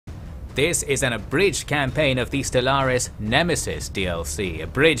This is an abridged campaign of the Stellaris Nemesis DLC.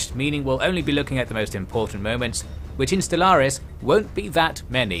 Abridged meaning we'll only be looking at the most important moments, which in Stellaris won't be that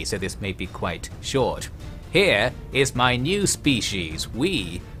many, so this may be quite short. Here is my new species.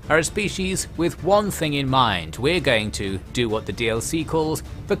 We are a species with one thing in mind. We're going to do what the DLC calls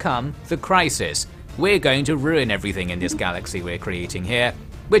become the Crisis. We're going to ruin everything in this galaxy we're creating here,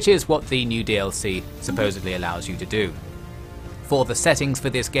 which is what the new DLC supposedly allows you to do. For the settings for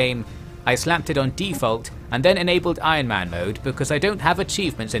this game, I slapped it on default and then enabled Iron Man mode because I don't have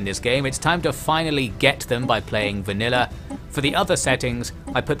achievements in this game. It's time to finally get them by playing vanilla. For the other settings,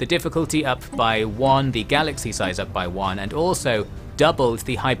 I put the difficulty up by 1, the galaxy size up by 1, and also doubled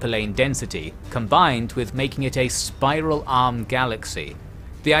the hyperlane density, combined with making it a spiral arm galaxy.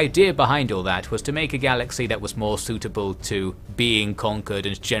 The idea behind all that was to make a galaxy that was more suitable to being conquered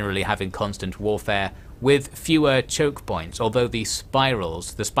and generally having constant warfare, with fewer choke points, although the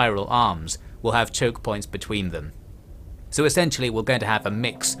spiral arms, will have choke points between them. So essentially we're going to have a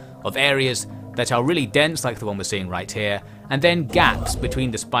mix of areas that are really dense, like the one we're seeing right here, and then gaps between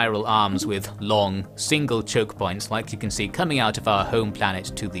the spiral arms with long, single choke points like you can see coming out of our home planet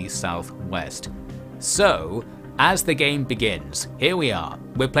to the southwest. So, as the game begins, here we are,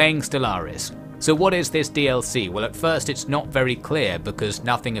 we're playing Stellaris. So what is this DLC? Well, at first it's not very clear because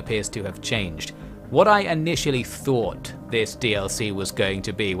nothing appears to have changed. What I initially thought this DLC was going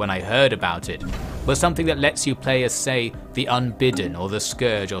to be when I heard about it was something that lets you play as, say, the Unbidden or the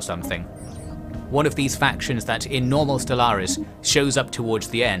Scourge or something. One of these factions that in normal Stellaris shows up towards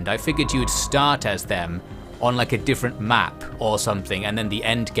the end. I figured you'd start as them on like a different map or something, and then the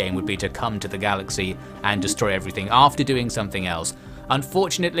end game would be to come to the galaxy and destroy everything after doing something else.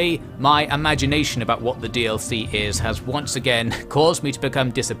 Unfortunately, my imagination about what the DLC is has once again caused me to become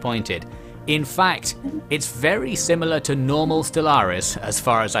disappointed. In fact, it's very similar to normal Stellaris as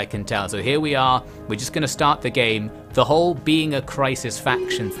far as I can tell. So here we are, we're just going to start the game. The whole being a crisis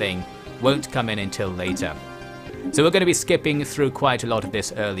faction thing won't come in until later. So we're going to be skipping through quite a lot of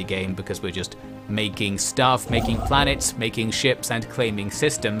this early game because we're just making stuff, making planets, making ships and claiming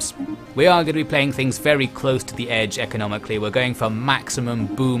systems. We are going to be playing things very close to the edge economically. We're going for maximum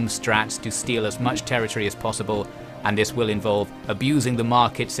boom strats to steal as much territory as possible, and this will involve abusing the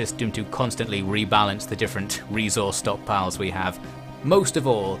market system to constantly rebalance the different resource stockpiles we have. Most of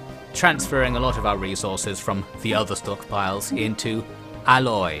all, transferring a lot of our resources from the other stockpiles into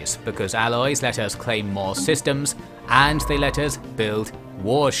alloys, because alloys let us claim more systems and they let us build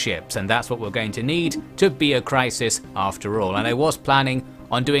warships, and that's what we're going to need to be a crisis after all. And I was planning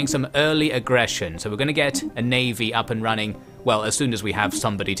on doing some early aggression, so we're going to get a navy up and running, well, as soon as we have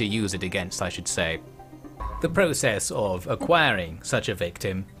somebody to use it against, I should say. The process of acquiring such a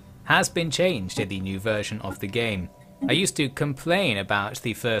victim has been changed in the new version of the game. I used to complain about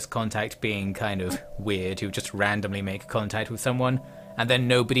the first contact being kind of weird. You just randomly make contact with someone and then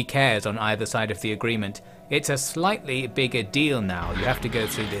nobody cares on either side of the agreement. It's a slightly bigger deal now. You have to go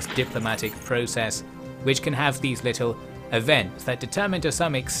through this diplomatic process, which can have these little events that determine to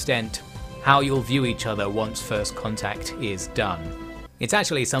some extent how you'll view each other once first contact is done. It's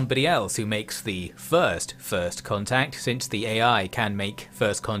actually somebody else who makes the first contact, since the AI can make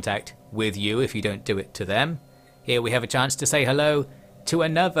first contact with you if you don't do it to them. Here we have a chance to say hello to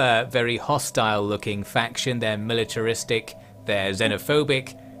another very hostile looking faction. They're militaristic, they're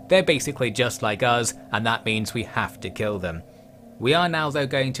xenophobic, they're basically just like us, and that means we have to kill them. We are now though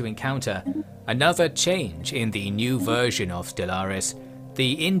going to encounter another change in the new version of Stellaris,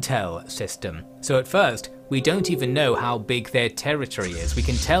 the intel system. So at first, we don't even know how big their territory is. We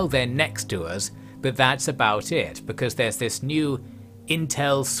can tell they're next to us, but that's about it, because there's this new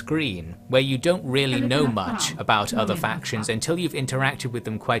intel screen where you don't really know much about other factions until you've interacted with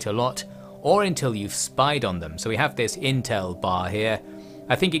them quite a lot, or until you've spied on them. So we have this intel bar here.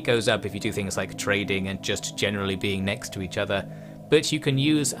 I think it goes up if you do things like trading and just generally being next to each other, but you can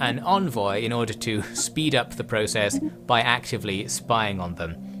use an envoy in order to speed up the process by actively spying on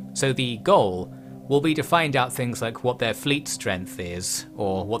them. So the goal will be to find out things like what their fleet strength is,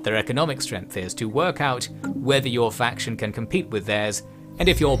 or what their economic strength is, to work out whether your faction can compete with theirs, and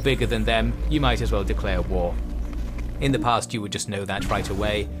if you're bigger than them, you might as well declare war. In the past you would just know that right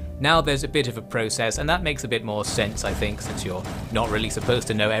away. Now there's a bit of a process, and that makes a bit more sense, I think, since you're not really supposed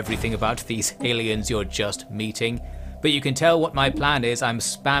to know everything about these aliens you're just meeting. But you can tell what my plan is. I'm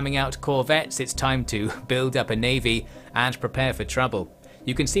spamming out corvettes. It's time to build up a navy and prepare for trouble.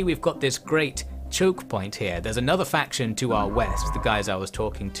 You can see we've got this great choke point here. There's another faction to our west, the guys I was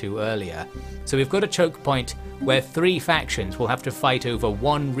talking to earlier. So we've got a choke point where 3 factions will have to fight over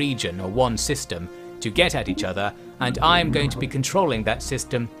one region or one system to get at each other, and I'm going to be controlling that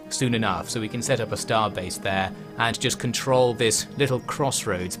system soon enough, so we can set up a starbase there and just control this little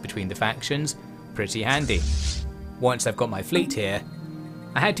crossroads between the factions. Pretty handy. Once I've got my fleet here,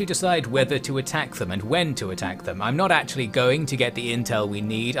 I had to decide whether to attack them and when to attack them. I'm not actually going to get the intel we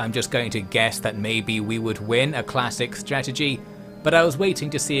need, I'm just going to guess that maybe we would win a classic strategy, but I was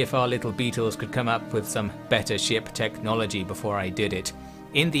waiting to see if our little beetles could come up with some better ship technology before I did it.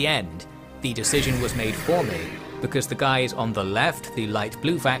 In the end, the decision was made for me, because the guys on the left, the light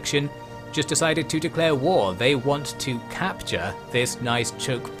blue faction, just decided to declare war. They want to capture this nice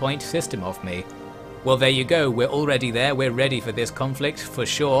choke point system of me. Well, there you go, we're already there, we're ready for this conflict, for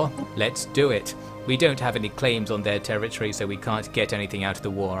sure, let's do it. We don't have any claims on their territory, so we can't get anything out of the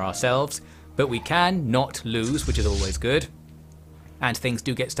war ourselves, but we can not lose, which is always good. And things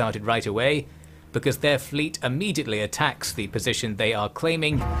do get started right away, because their fleet immediately attacks the position they are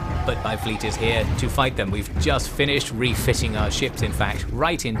claiming, but my fleet is here to fight them. We've just finished refitting our ships, in fact,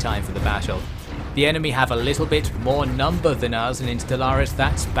 right in time for the battle. The enemy have a little bit more number than us, and in Stellaris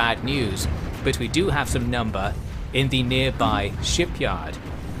that's bad news. But we do have some number in the nearby shipyard.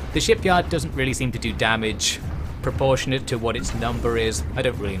 The shipyard doesn't really seem to do damage proportionate to what its number is. I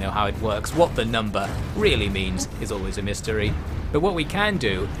don't really know how it works. What the number really means is always a mystery. But what we can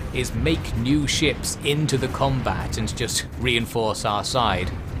do is make new ships into the combat and just reinforce our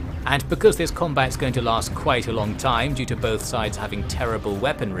side. And because this combat's going to last quite a long time due to both sides having terrible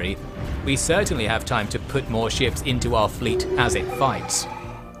weaponry, we certainly have time to put more ships into our fleet as it fights.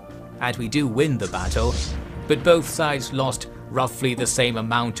 And we do win the battle, but both sides lost roughly the same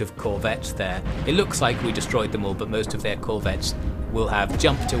amount of corvettes there. It looks like we destroyed them all, but most of their corvettes will have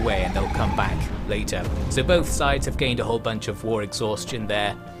jumped away and they'll come back later. So both sides have gained a whole bunch of war exhaustion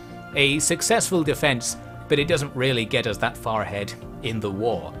there. A successful defense, but it doesn't really get us that far ahead in the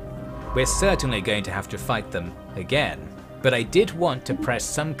war. We're certainly going to have to fight them again, but I did want to press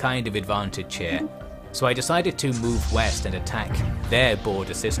some kind of advantage here. So I decided to move west and attack their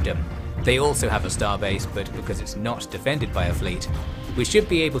border system. They also have a starbase, but because it's not defended by a fleet, we should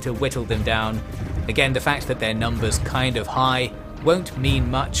be able to whittle them down. Again, the fact that their number's kind of high won't mean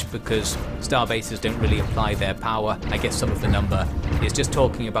much because starbases don't really apply their power. I guess some of the number is just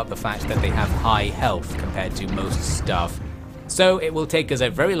talking about the fact that they have high health compared to most stuff. So it will take us a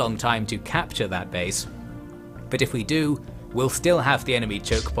very long time to capture that base, but if we do, we'll still have the enemy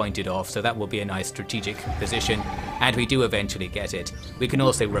choke pointed off, so that will be a nice strategic position, and we do eventually get it. We can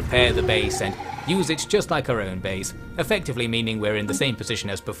also repair the base and use it just like our own base, effectively meaning we're in the same position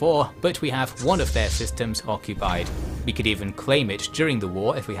as before, but we have one of their systems occupied. We could even claim it during the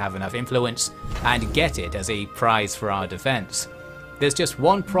war if we have enough influence, and get it as a prize for our defense. There's just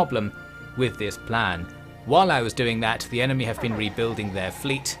one problem with this plan. While I was doing that, the enemy have been rebuilding their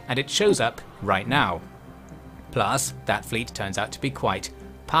fleet, and it shows up right now. Plus, that fleet turns out to be quite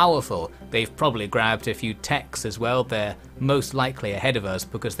powerful. They've probably grabbed a few techs as well. They're most likely ahead of us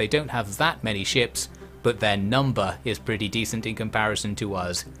because they don't have that many ships, but their number is pretty decent in comparison to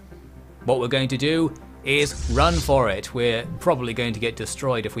us. What we're going to do is run for it. We're probably going to get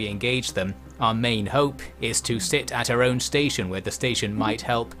destroyed if we engage them. Our main hope is to sit at our own station where the station might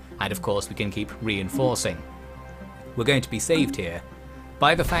help, and of course we can keep reinforcing. We're going to be saved here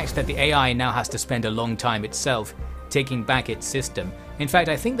by the fact that the AI now has to spend a long time itself taking back its system. In fact,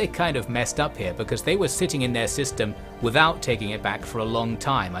 I think they kind of messed up here because they were sitting in their system without taking it back for a long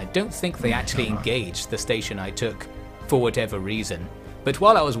time. I don't think they actually engaged the station I took for whatever reason. But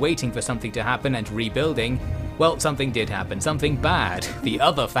while I was waiting for something to happen and rebuilding, well, something did happen, something bad. The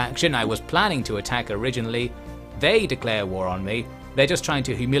other faction I was planning to attack originally, they declare war on me. They're just trying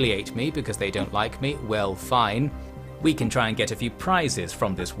to humiliate me because they don't like me. Well, fine. We can try and get a few prizes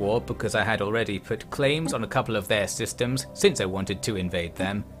from this war because I had already put claims on a couple of their systems since I wanted to invade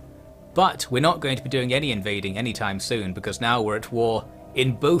them. But we're not going to be doing any invading anytime soon because now we're at war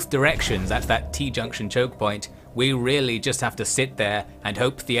in both directions at that T-junction choke point. We really just have to sit there and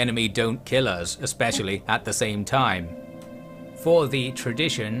hope the enemy don't kill us, especially at the same time. For the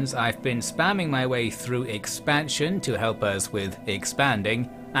traditions, I've been spamming my way through expansion to help us with expanding,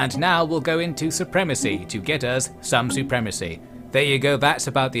 and now we'll go into supremacy to get us some supremacy. There you go, that's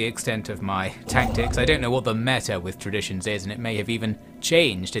about the extent of my tactics. I don't know what the meta with traditions is, and it may have even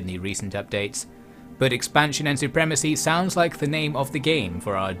changed in the recent updates. But expansion and supremacy sounds like the name of the game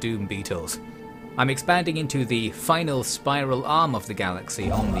for our Doom Beetles. I'm expanding into the final spiral arm of the galaxy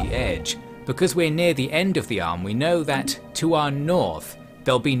on the edge. Because we're near the end of the arm, we know that to our north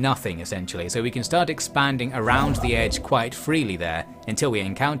there'll be nothing essentially, so we can start expanding around the edge quite freely there until we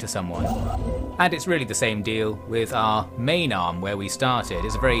encounter someone. And it's really the same deal with our main arm where we started.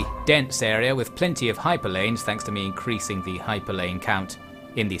 It's a very dense area with plenty of hyperlanes thanks to me increasing the hyperlane count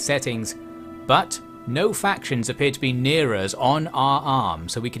in the settings, but no factions appear to be near us on our arm,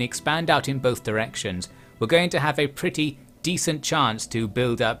 so we can expand out in both directions. We're going to have a pretty decent chance to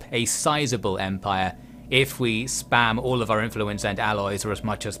build up a sizable empire if we spam all of our influence and alloys, or as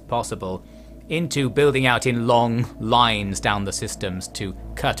much as possible, into building out in long lines down the systems to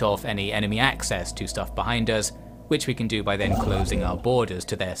cut off any enemy access to stuff behind us, which we can do by then closing our borders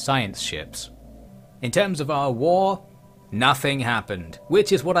to their science ships. In terms of our war, nothing happened,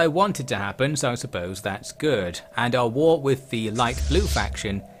 which is what I wanted to happen, so I suppose that's good. And our war with the light blue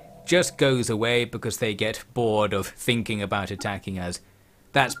faction just goes away because they get bored of thinking about attacking us.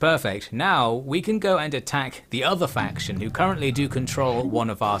 That's perfect. Now we can go and attack the other faction who currently do control one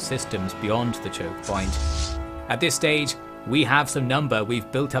of our systems beyond the choke point. At this stage, we have some number,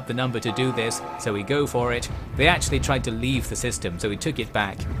 we've built up the number to do this, so we go for it. They actually tried to leave the system, so we took it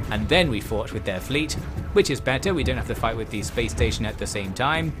back, and then we fought with their fleet, which is better. We don't have to fight with the space station at the same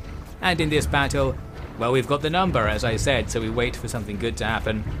time. And in this battle, well, we've got the number, as I said, so we wait for something good to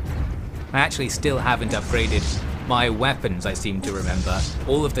happen. I actually still haven't upgraded my weapons, I seem to remember.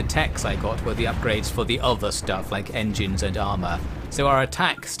 All of the techs I got were the upgrades for the other stuff, like engines and armor. So our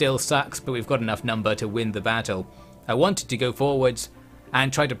attack still sucks, but we've got enough number to win the battle. I wanted to go forwards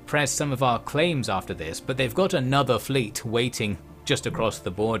and try to press some of our claims after this, but they've got another fleet waiting just across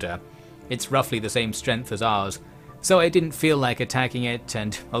the border. It's roughly the same strength as ours, so I didn't feel like attacking it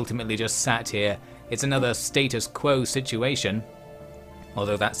and ultimately just sat here. It's another status quo situation.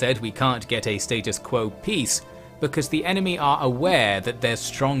 Although that said, we can't get a status quo peace because the enemy are aware that they're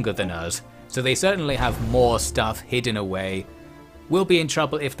stronger than us, so they certainly have more stuff hidden away. We'll be in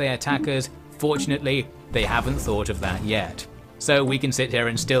trouble if they attack us. Fortunately, they haven't thought of that yet. So we can sit here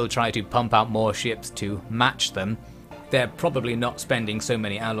and still try to pump out more ships to match them. They're probably not spending so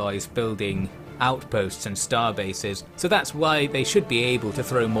many alloys building outposts and star bases, so that's why they should be able to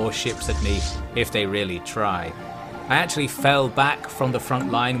throw more ships at me if they really try. I actually fell back from the front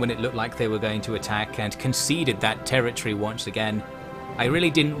line when it looked like they were going to attack and conceded that territory once again. I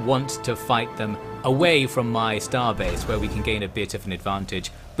really didn't want to fight them away from my starbase where we can gain a bit of an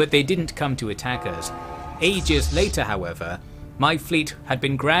advantage, but they didn't come to attack us. Ages later, however, my fleet had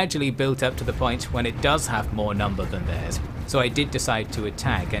been gradually built up to the point when it does have more number than theirs, so I did decide to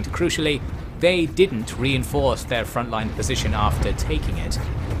attack, and crucially, they didn't reinforce their frontline position after taking it.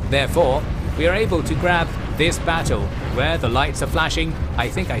 Therefore, we are able to grab this battle where the lights are flashing. I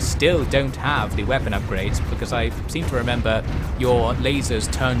think I still don't have the weapon upgrades because I seem to remember your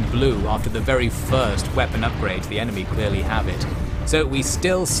lasers turn blue after the very first weapon upgrade. The enemy clearly have it. So we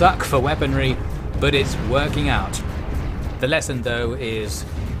still suck for weaponry, but it's working out. The lesson though is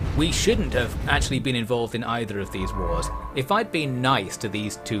we shouldn't have actually been involved in either of these wars. If I'd been nice to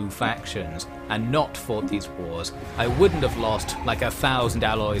these two factions and not fought these wars, I wouldn't have lost like 1,000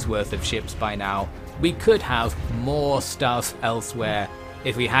 alloys worth of ships by now. We could have more stuff elsewhere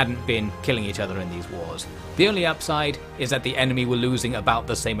if we hadn't been killing each other in these wars. The only upside is that the enemy were losing about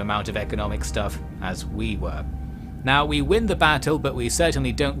the same amount of economic stuff as we were. Now we win the battle, but we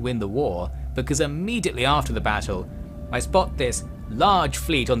certainly don't win the war, because immediately after the battle, I spot this large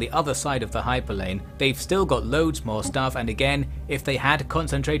fleet on the other side of the hyperlane. They've still got loads more stuff, and again, if they had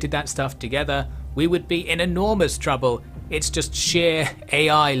concentrated that stuff together, we would be in enormous trouble. It's just sheer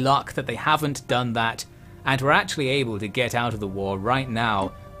AI luck that they haven't done that, and we're actually able to get out of the war right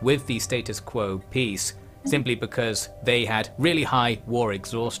now with the status quo peace, simply because they had really high war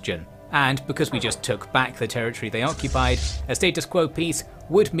exhaustion. And because we just took back the territory they occupied, a status quo peace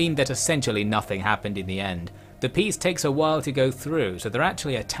would mean that essentially nothing happened in the end. The peace takes a while to go through, so they're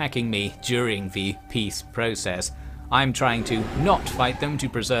actually attacking me during the peace process. I'm trying to not fight them to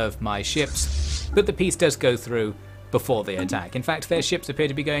preserve my ships, but the peace does go through before they attack. In fact, their ships appear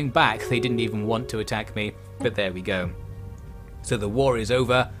to be going back. They didn't even want to attack me, but there we go. So the war is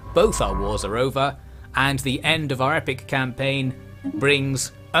over, both our wars are over, and the end of our epic campaign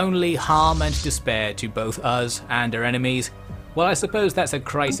brings only harm and despair to both us and our enemies. Well, I suppose that's a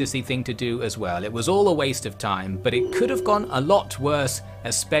crisis-y thing to do as well. It was all a waste of time, but it could have gone a lot worse,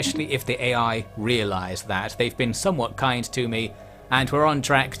 especially if the AI realised that. They've been somewhat kind to me, and we're on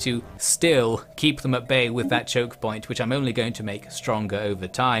track to still keep them at bay with that choke point, which I'm only going to make stronger over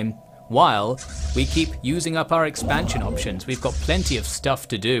time, while we keep using up our expansion options. We've got plenty of stuff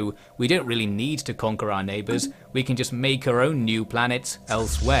to do. We don't really need to conquer our neighbours. We can just make our own new planets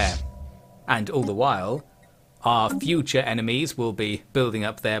elsewhere. And all the while, our future enemies will be building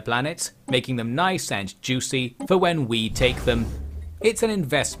up their planets, making them nice and juicy for when we take them. It's an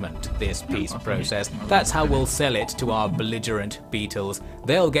investment, this peace process. That's how we'll sell it to our belligerent beetles.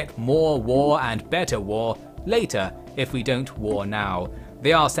 They'll get more war and better war later if we don't war now.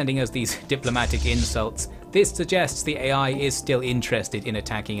 They are sending us these diplomatic insults. This suggests the AI is still interested in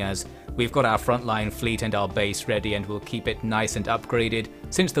attacking us. We've got our frontline fleet and our base ready, and we'll keep it nice and upgraded.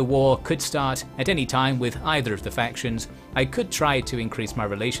 Since the war could start at any time with either of the factions, I could try to increase my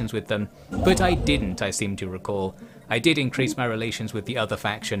relations with them, but I didn't, I seem to recall. I did increase my relations with the other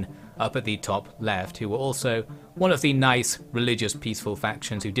faction up at the top left, who were also one of the nice, religious, peaceful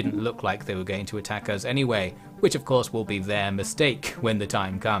factions who didn't look like they were going to attack us anyway, which of course will be their mistake when the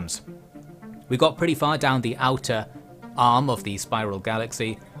time comes. We got pretty far down the outer arm of the spiral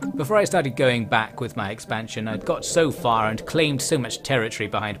galaxy. Before I started going back with my expansion, I'd got so far and claimed so much territory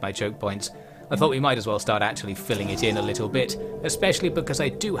behind my choke points. I thought we might as well start actually filling it in a little bit, especially because I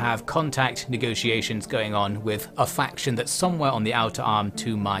do have contact negotiations going on with a faction that's somewhere on the outer arm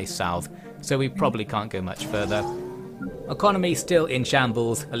to my south, so we probably can't go much further. Economy still in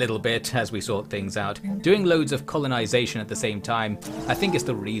shambles a little bit as we sort things out. Doing loads of colonization at the same time, I think is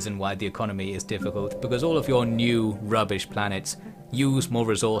the reason why the economy is difficult, because all of your new rubbish planets use more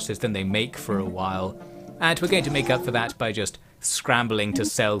resources than they make for a while. And we're going to make up for that by just scrambling to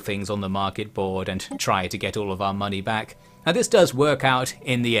sell things on the market board and try to get all of our money back. And this does work out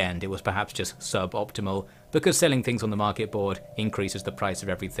in the end. It was perhaps just suboptimal, because selling things on the market board increases the price of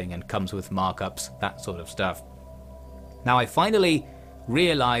everything and comes with markups, that sort of stuff. Now I finally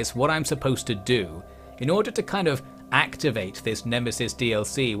realize what I'm supposed to do in order to kind of activate this Nemesis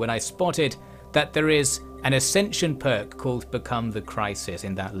DLC when I spotted that there is an Ascension perk called Become the Crisis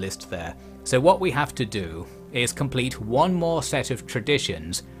in that list there. So what we have to do is complete one more set of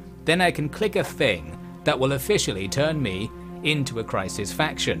traditions, then I can click a thing that will officially turn me into a Crisis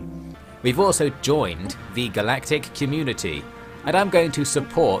faction. We've also joined the Galactic Community, and I'm going to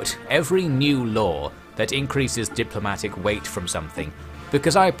support every new law that increases diplomatic weight from something,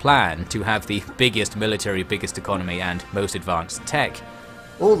 because I plan to have the biggest military, biggest economy, and most advanced tech.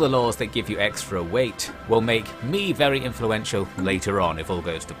 All the laws that give you extra weight will make me very influential later on if all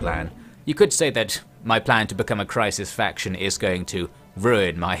goes to plan. You could say that my plan to become a Crisis faction is going to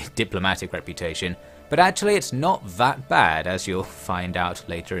ruin my diplomatic reputation, but actually it's not that bad, as you'll find out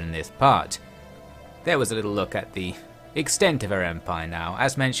later in this part. There was a little look at the extent of our empire now.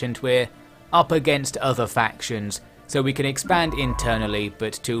 As mentioned, we're up against other factions, so we can expand internally,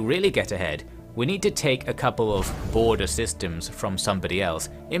 but to really get ahead, we need to take a couple of border systems from somebody else,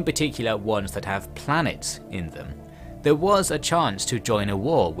 in particular ones that have planets in them. There was a chance to join a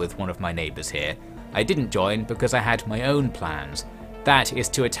war with one of my neighbours here. I didn't join because I had my own plans. That is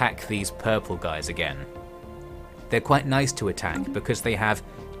to attack these purple guys again. They're quite nice to attack because they have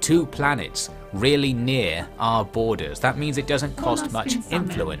 2 planets really near our borders. That means it doesn't cost much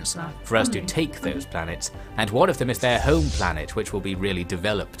influence for us to take those planets, and one of them is their home planet, which will be really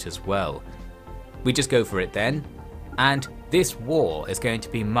developed as well. We just go for it then, and this war is going to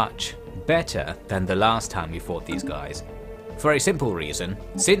be much better than the last time we fought these guys. For a simple reason,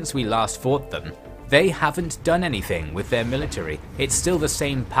 since we last fought them, they haven't done anything with their military. It's still the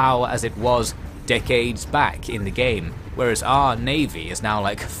same power as it was decades back in the game, whereas our navy is now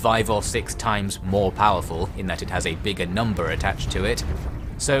like 5 or 6 times more powerful in that it has a bigger number attached to it.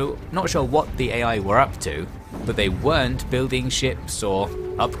 So not sure what the AI were up to, but they weren't building ships or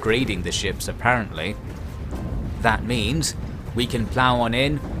upgrading the ships apparently. That means we can plow on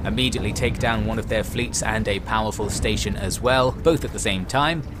in, immediately take down one of their fleets and a powerful station as well, both at the same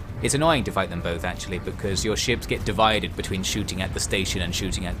time. It's annoying to fight them both actually, because your ships get divided between shooting at the station and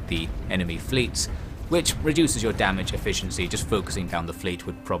shooting at the enemy fleets, which reduces your damage efficiency. Just focusing down the fleet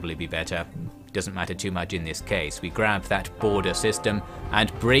would probably be better. Doesn't matter too much in this case. We grab that border system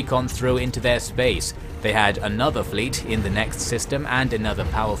and break on through into their space. They had another fleet in the next system and another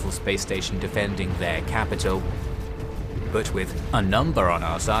powerful space station defending their capital. But with a number on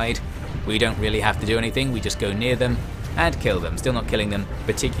our side, we don't really have to do anything. We just go near them and kill them. Still not killing them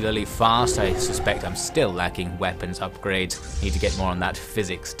particularly fast. I suspect I'm still lacking weapons upgrades. Need to get more on that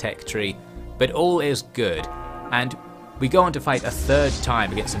physics tech tree. But all is good. And we go on to fight a 3rd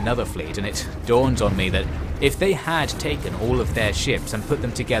time against another fleet, and it dawns on me that if they had taken all of their ships and put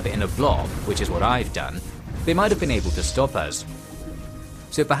them together in a blob, which is what I've done, they might have been able to stop us.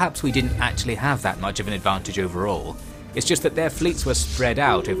 So perhaps we didn't actually have that much of an advantage overall. It's just that their fleets were spread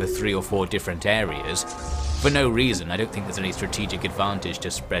out over 3 or 4 different areas. For no reason. I don't think there's any strategic advantage to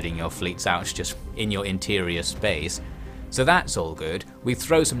spreading your fleets out just in your interior space. So that's all good. We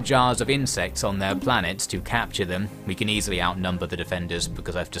throw some jars of insects on their planets to capture them. We can easily outnumber the defenders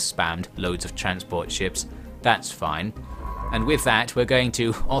because I've just spammed loads of transport ships. That's fine. And with that, we're going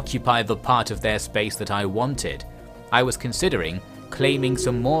to occupy the part of their space that I wanted. I was considering claiming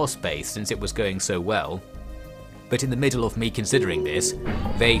some more space since it was going so well. But in the middle of me considering this,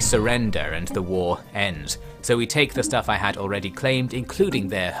 they surrender and the war ends. So we take the stuff I had already claimed, including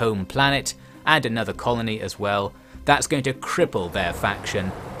their home planet, and another colony as well. That's going to cripple their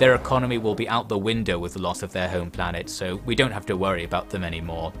faction. Their economy will be out the window with the loss of their home planet, so we don't have to worry about them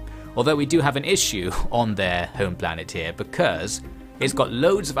anymore. Although we do have an issue on their home planet here, because it's got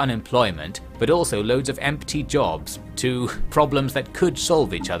loads of unemployment, but also loads of empty jobs, two problems that could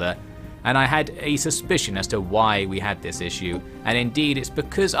solve each other. And I had a suspicion as to why we had this issue, and indeed it's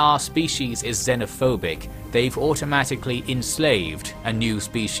because our species is xenophobic. They've automatically enslaved a new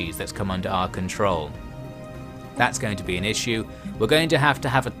species that's come under our control. That's going to be an issue. We're going to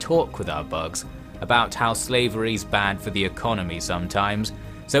have a talk with our bugs about how slavery's bad for the economy sometimes.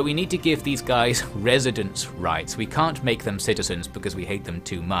 So we need to give these guys residence rights. We can't make them citizens because we hate them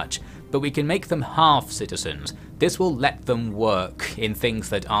too much, but we can make them half citizens. This will let them work in things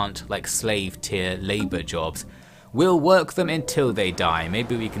that aren't like slave tier labor jobs. We'll work them until they die.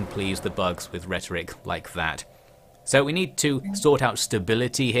 Maybe we can please the bugs with rhetoric like that. So we need to sort out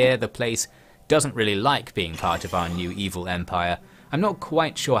stability here. The place doesn't really like being part of our new evil empire. I'm not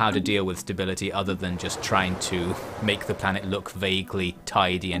quite sure how to deal with stability other than just trying to make the planet look vaguely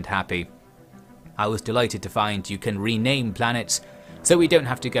tidy and happy. I was delighted to find you can rename planets, so we don't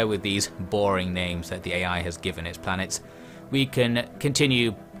have to go with these boring names that the AI has given its planets. We can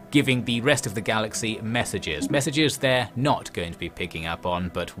continue giving the rest of the galaxy messages. Messages they're not going to be picking up on,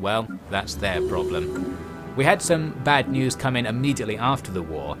 but well, that's their problem. We had some bad news come in immediately after the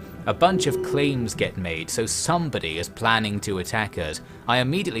war. A bunch of claims get made, so somebody is planning to attack us. I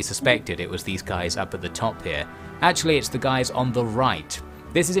immediately suspected it was these guys up at the top here. Actually, it's the guys on the right.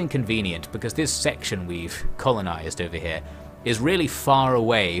 This is inconvenient because this section we've colonized over here is really far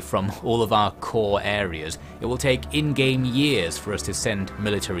away from all of our core areas. It will take in-game years for us to send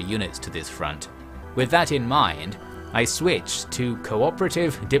military units to this front. With that in mind, I switched to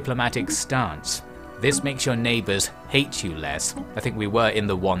cooperative diplomatic stance. This makes your neighbours hate you less. I think we were in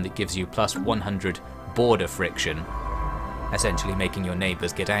the one that gives you plus 100 border friction, essentially making your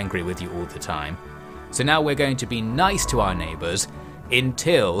neighbours get angry with you all the time. So now we're going to be nice to our neighbours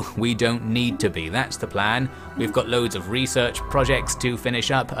until we don't need to be. That's the plan. We've got loads of research projects to finish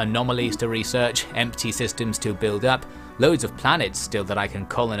up, anomalies to research, empty systems to build up, loads of planets still that I can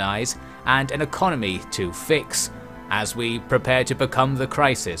colonize, and an economy to fix as we prepare to become the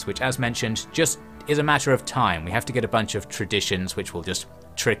crisis, which as mentioned just is a matter of time. We have to get a bunch of traditions which will just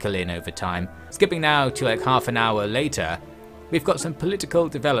trickle in over time. Skipping now to like half an hour later, we've got some political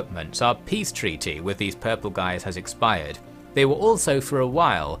developments. Our peace treaty with these purple guys has expired. They were also for a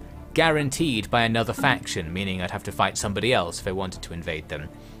while guaranteed by another faction, meaning I'd have to fight somebody else if I wanted to invade them.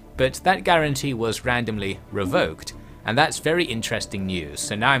 But that guarantee was randomly revoked, and that's very interesting news.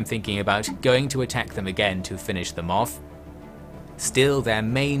 So now I'm thinking about going to attack them again to finish them off. Still, their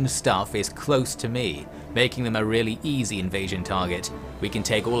main stuff is close to me, making them a really easy invasion target. We can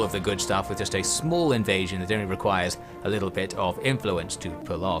take all of the good stuff with just a small invasion that only requires a little bit of influence to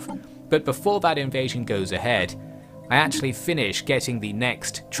pull off. But before that invasion goes ahead, I actually finish getting the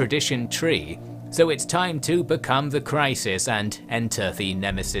next tradition tree, so it's time to become the crisis and enter the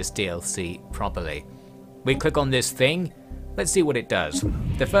Nemesis DLC properly. We click on this thing, let's see what it does.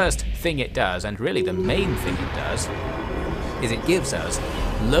 The first thing it does, and really the main thing it does, is it gives us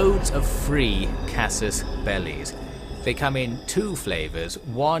loads of free casus bellis. They come in two flavors.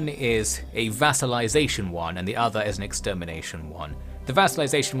 One is a vassalization one and the other is an extermination one. The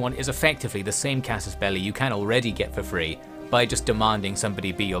vassalization one is effectively the same casus belli you can already get for free. By just demanding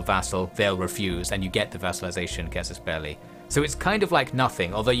somebody be your vassal, they'll refuse and you get the vassalization casus belli. So it's kind of like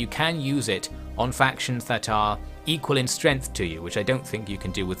nothing, although you can use it on factions that are equal in strength to you, which I don't think you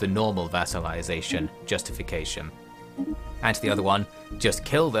can do with the normal vassalization justification. And the other one, just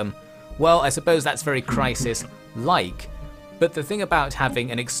kill them. Well, I suppose that's very Crisis-like. But the thing about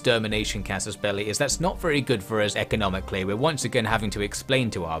having an extermination casus belli is that's not very good for us economically. We're once again having to explain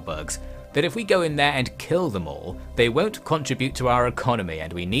to our bugs that if we go in there and kill them all, they won't contribute to our economy,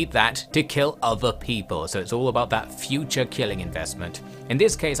 and we need that to kill other people. So it's all about that future killing investment. In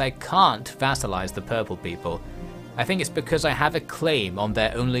this case, I can't vassalize the purple people. I think it's because I have a claim on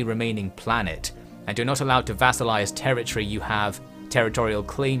their only remaining planet, and you're not allowed to vassalize territory you have territorial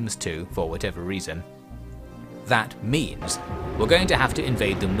claims to for whatever reason. That means we're going to have to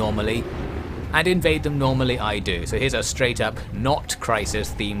invade them normally, and invade them normally I do. So here's a straight up not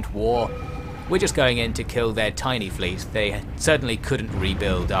Crisis themed war. We're just going in to kill their tiny fleet. They certainly couldn't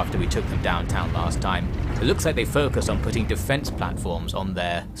rebuild after we took them downtown last time. It looks like they focus on putting defense platforms on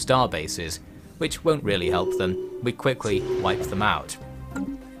their star bases, which won't really help them. We quickly wipe them out.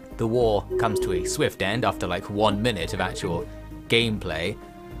 The war comes to a swift end after like 1 minute of actual gameplay,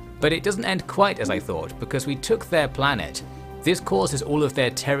 but it doesn't end quite as I thought, because we took their planet. This causes all of their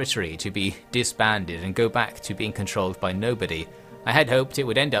territory to be disbanded and go back to being controlled by nobody. I had hoped it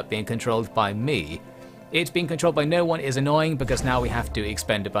would end up being controlled by me. It being controlled by no one is annoying because now we have to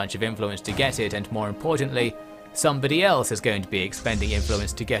expend a bunch of influence to get it, and more importantly, somebody else is going to be expending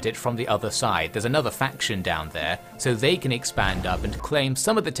influence to get it from the other side. There's another faction down there, so they can expand up and claim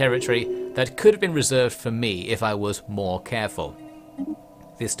some of the territory that could have been reserved for me if I was more careful.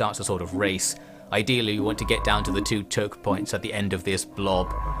 This starts a sort of race. Ideally, we want to get down to the 2 choke points at the end of this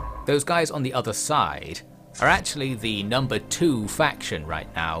blob. Those guys on the other side are actually the number 2 faction right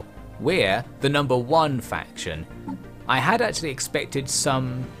now. We're the number 1 faction. I had actually expected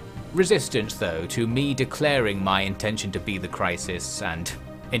some resistance though to me declaring my intention to be the Crisis and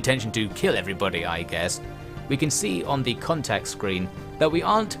intention to kill everybody, I guess. We can see on the contact screen that we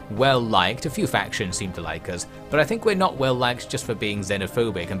aren't well liked. A few factions seem to like us, but I think we're not well liked just for being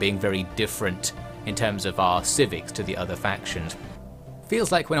xenophobic and being very different in terms of our civics to the other factions.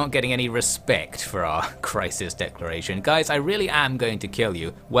 Feels like we're not getting any respect for our crisis declaration. Guys, I really am going to kill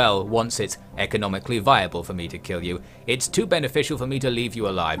you. Well, once it's economically viable for me to kill you. It's too beneficial for me to leave you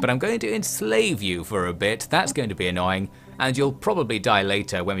alive, but I'm going to enslave you for a bit. That's going to be annoying, and you'll probably die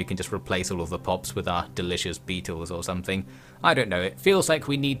later when we can just replace all of the pops with our delicious beetles or something. I don't know, it feels like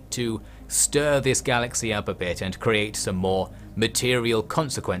we need to stir this galaxy up a bit and create some more material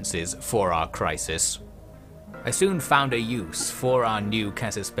consequences for our crisis. I soon found a use for our new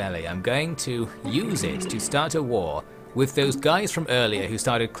casus belli. I'm going to use it to start a war with those guys from earlier who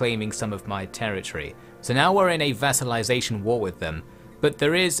started claiming some of my territory. So now we're in a vassalization war with them, but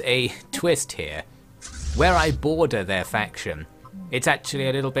there is a twist here. Where I border their faction, it's actually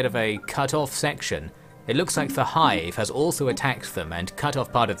a little bit of a cut-off section. It looks like the Hive has also attacked them and cut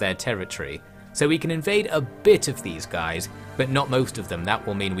off part of their territory. So we can invade a bit of these guys, but not most of them. That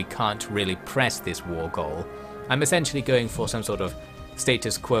will mean we can't really press this war goal. I'm essentially going for some sort of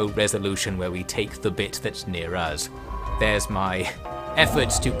status quo resolution where we take the bit that's near us. There's my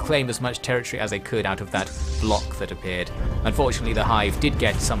efforts to claim as much territory as I could out of that block that appeared. Unfortunately, the Hive did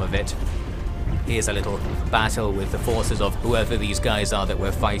get some of it. Here's a little battle with the forces of whoever these guys are that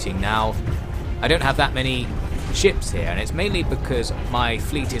we're fighting now. I don't have that many ships here, and it's mainly because my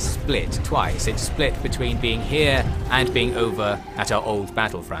fleet is split twice. It's split between being here and being over at our old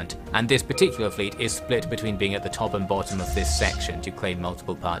battlefront, and this particular fleet is split between being at the top and bottom of this section to claim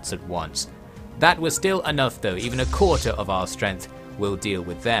multiple parts at once. That was still enough though. Even a quarter of our strength will deal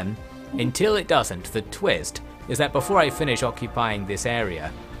with them. Until it doesn't, the twist is that before I finish occupying this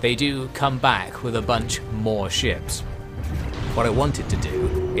area, they do come back with a bunch more ships. What I wanted to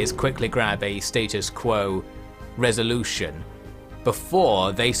do is quickly grab a status quo resolution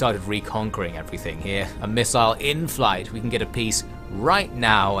before they started reconquering everything here. A missile in flight, we can get a peace right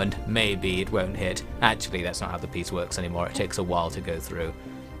now and maybe it won't hit. Actually, that's not how the peace works anymore. It takes a while to go through.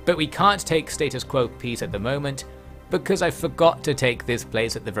 But we can't take status quo peace at the moment because I forgot to take this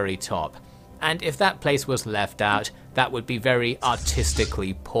place at the very top. And if that place was left out, that would be very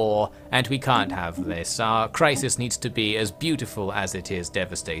artistically poor, and we can't have this. Our crisis needs to be as beautiful as it is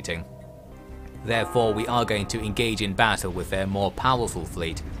devastating. Therefore, we are going to engage in battle with their more powerful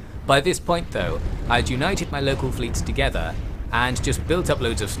fleet. By this point though, I'd united my local fleets together and just built up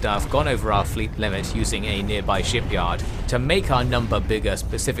loads of stuff, gone over our fleet limit using a nearby shipyard to make our number bigger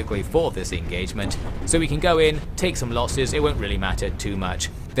specifically for this engagement, so we can go in, take some losses. It won't really matter too much.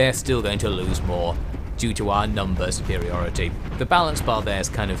 They're still going to lose more due to our number superiority. The balance bar there is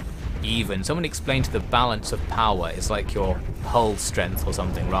kind of even. Someone explained the balance of power is like your hull strength or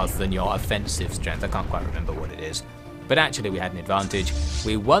something rather than your offensive strength. I can't quite remember what it is. But actually we had an advantage.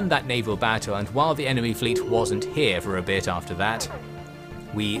 We won that naval battle, and while the enemy fleet wasn't here for a bit after that,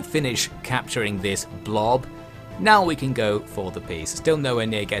 we finish capturing this blob. Now we can go for the peace. Still nowhere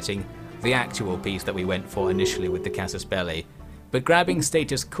near getting the actual peace that we went for initially with the casus belli. But grabbing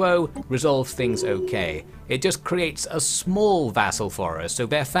status quo resolves things okay. It just creates a small vassal for us, so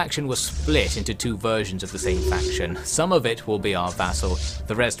their faction was split into 2 versions of the same faction. Some of it will be our vassal,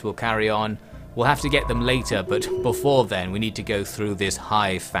 the rest will carry on. We'll have to get them later, but before then we need to go through this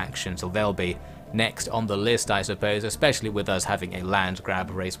Hive faction, so they'll be next on the list, I suppose, especially with us having a land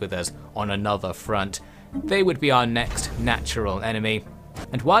grab race with us on another front. They would be our next natural enemy.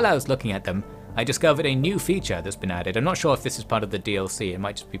 And while I was looking at them, I discovered a new feature that's been added. I'm not sure if this is part of the DLC, it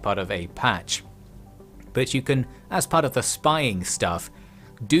might just be part of a patch. But you can, as part of the spying stuff,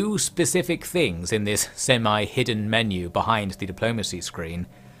 do specific things in this semi-hidden menu behind the diplomacy screen.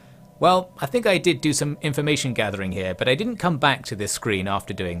 Well, I think I did do some information gathering here, but I didn't come back to this screen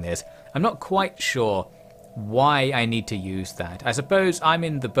after doing this. I'm not quite sure why I need to use that. I suppose I'm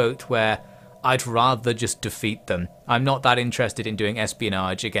in the boat where I'd rather just defeat them. I'm not that interested in doing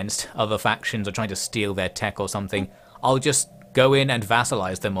espionage against other factions or trying to steal their tech or something. I'll just go in and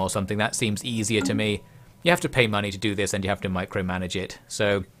vassalize them or something. That seems easier to me. You have to pay money to do this and you have to micromanage it.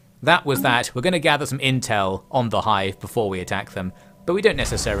 So that was that. We're going to gather some intel on the Hive before we attack them, but we don't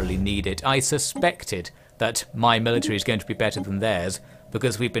necessarily need it. I suspected that my military is going to be better than theirs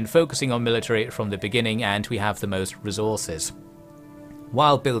because we've been focusing on military from the beginning and we have the most resources.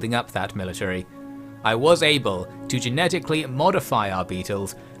 While building up that military, I was able to genetically modify our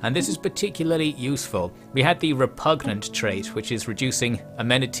beetles, and this is particularly useful. We had the repugnant trait, which is reducing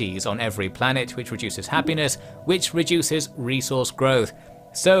amenities on every planet, which reduces happiness, which reduces resource growth.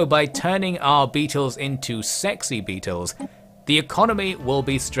 So by turning our beetles into sexy beetles, the economy will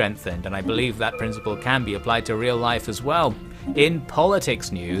be strengthened, and I believe that principle can be applied to real life as well. In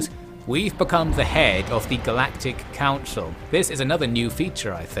politics news, we've become the head of the Galactic Council. This is another new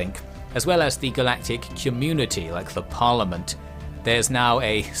feature, I think, as well as the Galactic Community, like the Parliament. There's now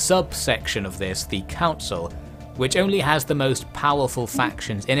a subsection of this, the Council, which only has the most powerful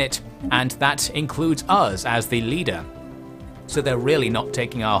factions in it, and that includes us as the leader. So they're really not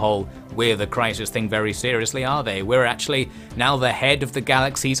taking our whole "we're the crisis" thing very seriously, are they? We're actually now the head of the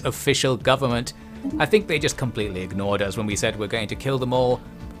galaxy's official government. I think they just completely ignored us when we said we're going to kill them all.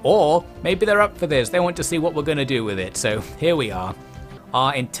 Or maybe they're up for this, they want to see what we're going to do with it, so here we are.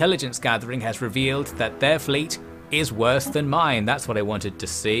 Our intelligence gathering has revealed that their fleet is worse than mine. That's what I wanted to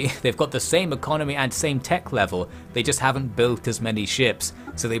see. They've got the same economy and same tech level, they just haven't built as many ships,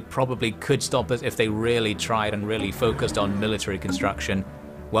 so they probably could stop us if they really tried and really focused on military construction.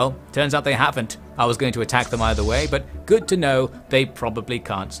 Well, turns out they haven't. I was going to attack them either way, but good to know they probably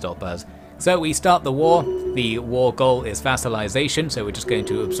can't stop us. So we start the war. The war goal is vassalization, so we're just going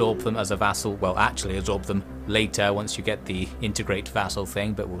to absorb them as a vassal. Well, actually absorb them later once you get the integrate vassal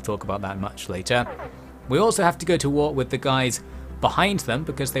thing, but we'll talk about that much later. We also have to go to war with the guys behind them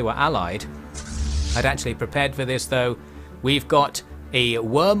because they were allied. I'd actually prepared for this though. We've got a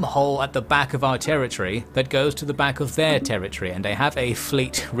wormhole at the back of our territory that goes to the back of their territory, and I have a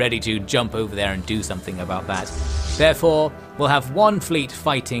fleet ready to jump over there and do something about that. Therefore, we'll have one fleet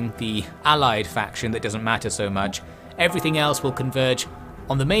fighting the allied faction that doesn't matter so much. Everything else will converge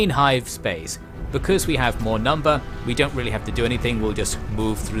on the main Hive space. Because we have more number, we don't really have to do anything, we'll just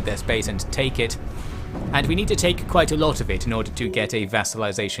move through their space and take it. And we need to take quite a lot of it in order to get a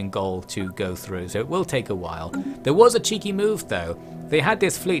vassalization goal to go through, so it will take a while. There was a cheeky move though. They had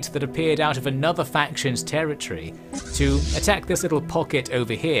this fleet that appeared out of another faction's territory to attack this little pocket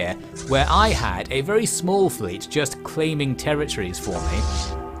over here, where I had a very small fleet just claiming territories for me.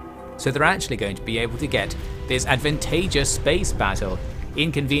 So they're actually going to be able to get this advantageous space battle.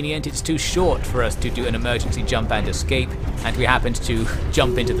 Inconvenient, it's too short for us to do an emergency jump and escape, and we happened to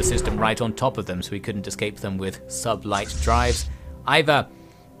jump into the system right on top of them, so we couldn't escape them with sub-light drives. Either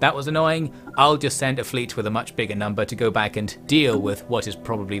that was annoying, I'll just send a fleet with a much bigger number to go back and deal with what is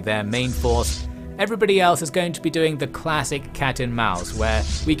probably their main force. Everybody else is going to be doing the classic cat and mouse, where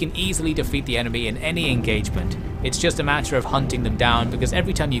we can easily defeat the enemy in any engagement. It's just a matter of hunting them down, because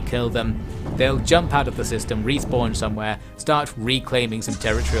every time you kill them, they'll jump out of the system, respawn somewhere, start reclaiming some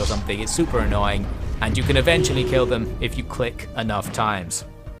territory or something. It's super annoying, and you can eventually kill them if you click enough times.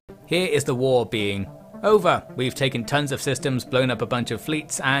 Here is the war being over. We've taken tons of systems, blown up a bunch of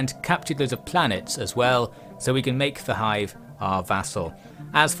fleets, and captured loads of planets as well, so we can make the Hive our vassal.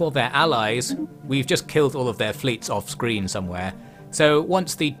 As for their allies, we've just killed all of their fleets off screen somewhere, so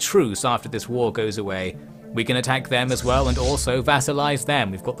once the truce after this war goes away, we can attack them as well and also vassalize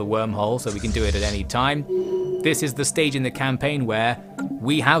them. We've got the wormhole, so we can do it at any time. This is the stage in the campaign where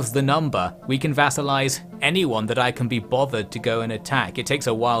we have the number. We can vassalize anyone that I can be bothered to go and attack. It takes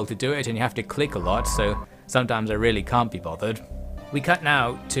a while to do it and you have to click a lot, so sometimes I really can't be bothered. We cut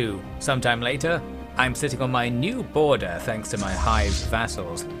now to sometime later. I'm sitting on my new border thanks to my Hive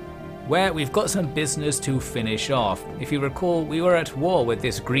vassals, where we've got some business to finish off. If you recall, we were at war with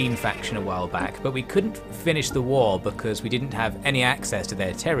this green faction a while back, but we couldn't finish the war because we didn't have any access to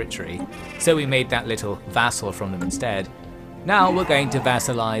their territory, so we made that little vassal from them instead. Now we're going to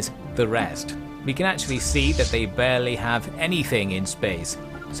vassalize the rest. We can actually see that they barely have anything in space,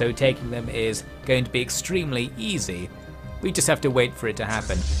 so taking them is going to be extremely easy. We just have to wait for it to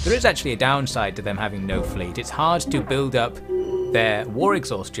happen. There is actually a downside to them having no fleet. It's hard to build up their war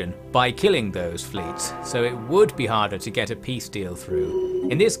exhaustion by killing those fleets, so it would be harder to get a peace deal through.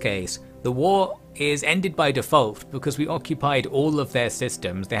 In this case, the war is ended by default because we occupied all of their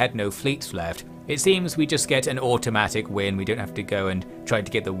systems. They had no fleets left. It seems we just get an automatic win. We don't have to go and try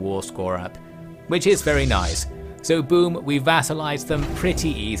to get the war score up, which is very nice. So boom, we vassalized them pretty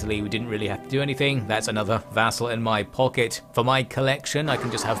easily. We didn't really have to do anything. That's another vassal in my pocket. For my collection, I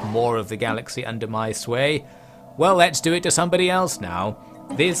can just have more of the galaxy under my sway. Well, let's do it to somebody else now.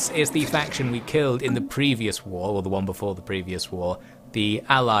 This is the faction we killed in the previous war, or the one before the previous war, the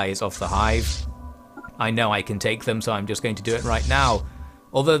allies of the Hive. I know I can take them, so I'm just going to do it right now.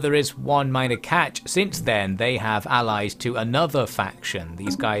 Although there is one minor catch, since then they have allies to another faction,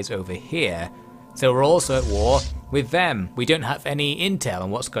 these guys over here. So we're also at war with them. We don't have any intel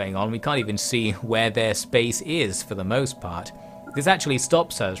on what's going on. We can't even see where their space is for the most part. This actually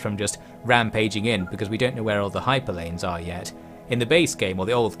stops us from just rampaging in because we don't know where all the hyperlanes are yet. In the base game, or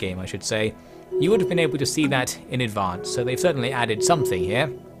the old game I should say, you would have been able to see that in advance, so they've certainly added something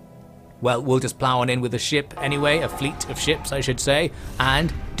here. Well, we'll just plow on in with a ship anyway, a fleet of ships I should say,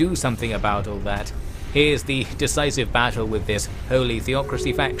 and do something about all that. Here's the decisive battle with this Holy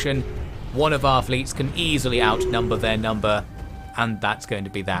Theocracy faction. One of our fleets can easily outnumber their number, and that's going to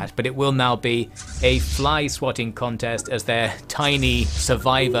be that. But it will now be a fly swatting contest as their tiny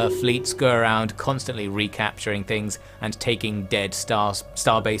survivor fleets go around constantly recapturing things and taking dead star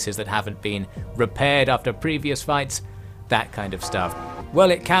bases that haven't been repaired after previous fights, that kind of stuff.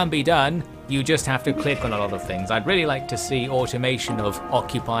 Well, it can be done. You just have to click on a lot of things. I'd really like to see automation of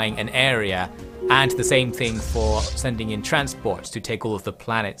occupying an area, and the same thing for sending in transports to take all of the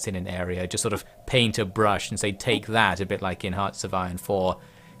planets in an area. Just sort of paint a brush and say take that, a bit like in Hearts of Iron 4.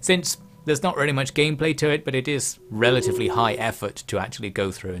 Since there's not really much gameplay to it, but it is relatively high effort to actually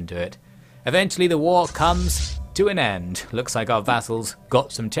go through and do it. Eventually the war comes to an end. Looks like our vassals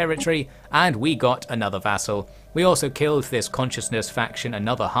got some territory, and we got another vassal. We also killed this Consciousness faction,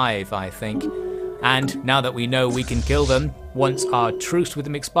 another Hive I think. And now that we know we can kill them, once our truce with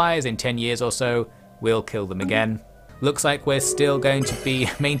them expires in 10 years or so, we'll kill them again. Looks like we're still going to be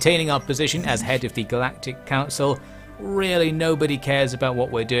maintaining our position as head of the Galactic Council. Really nobody cares about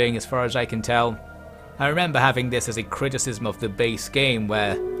what we're doing as far as I can tell. I remember having this as a criticism of the base game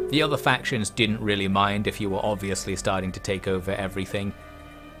where the other factions didn't really mind if you were obviously starting to take over everything.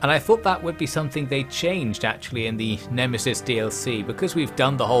 And I thought that would be something they changed actually in the Nemesis DLC, because we've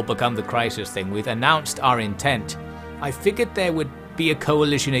done the whole Become the Crisis thing, we've announced our intent. I figured there would be a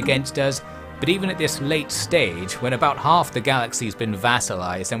coalition against us, but even at this late stage, when about half the galaxy's been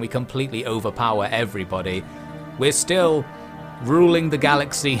vassalized and we completely overpower everybody, we're still ruling the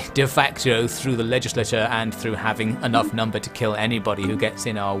galaxy de facto through the legislature and through having enough number to kill anybody who gets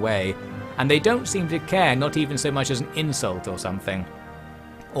in our way. And they don't seem to care, not even so much as an insult or something.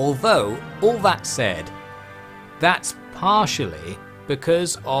 Although, all that said, that's partially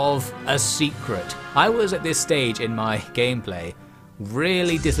because of a secret. I was at this stage in my gameplay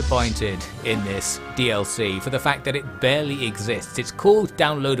really disappointed in this DLC for the fact that it barely exists. It's called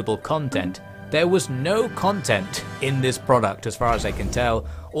downloadable content. There was no content in this product as far as I can tell.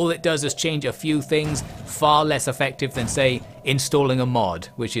 All it does is change a few things, far less effective than say installing a mod,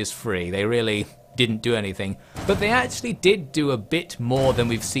 which is free. They really didn't do anything, but they actually did do a bit more than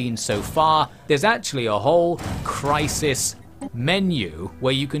we've seen so far. There's actually a whole crisis menu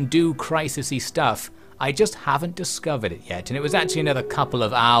where you can do crisis-y stuff. I just haven't discovered it yet, and it was actually another couple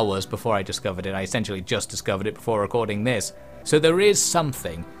of hours before I discovered it. I essentially just discovered it before recording this. So there is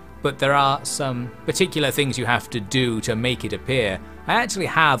something, but there are some particular things you have to do to make it appear. I actually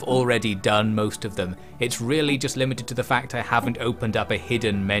have already done most of them. It's really just limited to the fact I haven't opened up a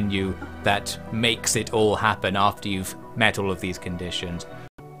hidden menu that makes it all happen after you've met all of these conditions.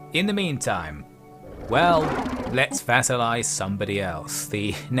 In the meantime, well, let's vassalize somebody else.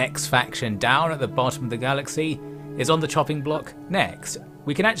 The next faction down at the bottom of the galaxy is on the chopping block next.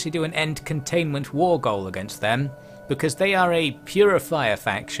 We can actually do an end containment war goal against them, because they are a purifier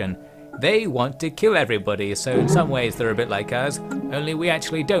faction. They want to kill everybody, so in some ways they're a bit like us, only we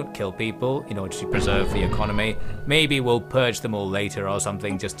actually don't kill people in order to preserve the economy. Maybe we'll purge them all later or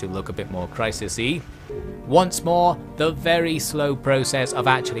something just to look a bit more crisis-y. Once more, the very slow process of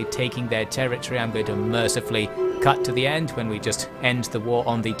actually taking their territory. I'm going to mercifully cut to the end when we just end the war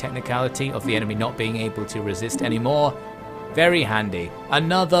on the technicality of the enemy not being able to resist anymore. Very handy.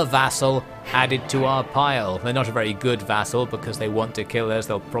 Another vassal added to our pile. They're not a very good vassal because they want to kill us.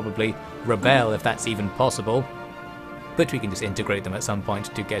 They'll probably rebel if that's even possible. But we can just integrate them at some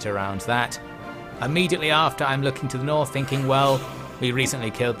point to get around that. Immediately after, I'm looking to the north thinking, well, we recently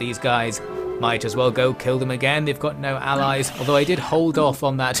killed these guys, might as well go kill them again, they've got no allies, although I did hold off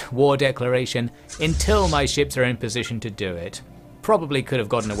on that war declaration until my ships are in position to do it. Probably could have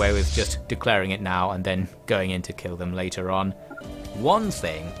gotten away with just declaring it now and then going in to kill them later on. One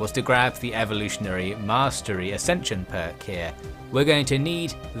thing was to grab the Evolutionary Mastery Ascension perk here. We're going to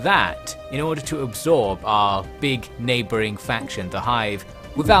need that in order to absorb our big neighbouring faction, the Hive,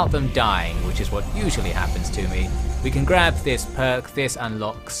 without them dying, which is what usually happens to me. We can grab this perk. This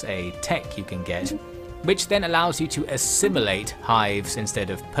unlocks a tech you can get, which then allows you to assimilate hives instead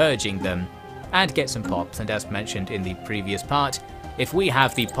of purging them, and get some pops. And as mentioned in the previous part, if we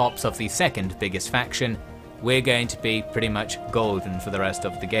have the pops of the second biggest faction, we're going to be pretty much golden for the rest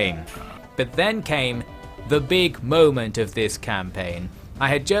of the game. But then came the big moment of this campaign. I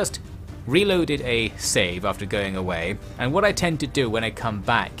had just reloaded a save after going away, and what I tend to do when I come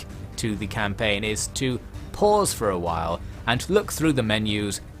back to the campaign is to pause for a while and look through the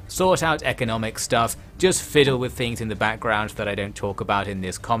menus, sort out economic stuff, just fiddle with things in the background that I don't talk about in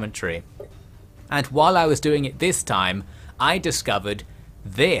this commentary. And while I was doing it this time, I discovered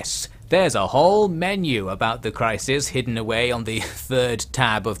this. There's a whole menu about the crisis hidden away on the third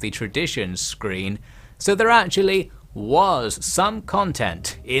tab of the Traditions screen, so there actually was some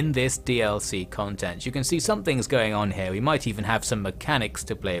content in this DLC content. You can see some things going on here. We might even have some mechanics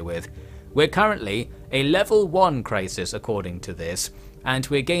to play with. We're currently a level 1 crisis according to this, and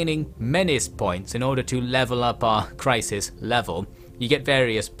we're gaining menace points in order to level up our crisis level. You get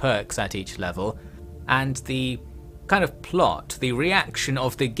various perks at each level, and the kind of plot, the reaction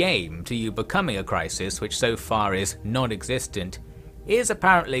of the game to you becoming a crisis, which so far is non-existent, is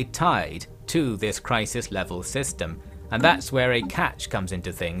apparently tied to this crisis level system. And that's where a catch comes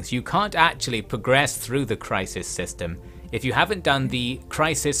into things. You can't actually progress through the crisis system if you haven't done the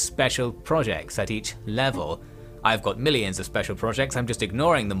crisis special projects at each level. I've got millions of special projects, I'm just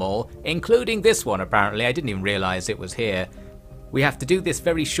ignoring them all, including this one apparently. I didn't even realize it was here. We have to do this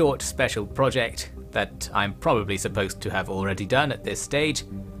very short special project that I'm probably supposed to have already done at this stage,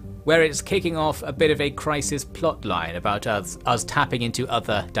 where it's kicking off a bit of a crisis plotline about us tapping into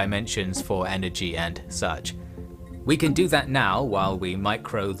other dimensions for energy and such. We can do that now while we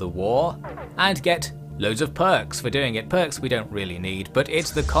micro the war and get loads of perks for doing it. Perks we don't really need, but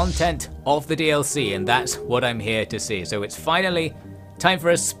it's the content of the DLC and that's what I'm here to see. So it's finally time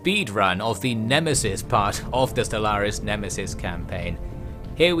for a speed run of the Nemesis part of the Stellaris Nemesis campaign.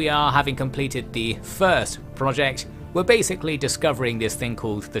 Here we are, having completed the first project. We're basically discovering this thing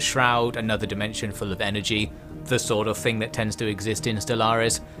called the Shroud, another dimension full of energy, the sort of thing that tends to exist in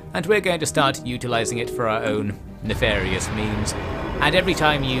Stellaris, and we're going to start utilizing it for our own nefarious means. And every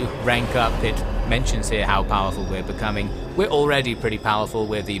time you rank up, it mentions here how powerful we're becoming. We're already pretty powerful,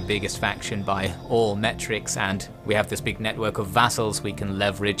 we're the biggest faction by all metrics, and we have this big network of vassals we can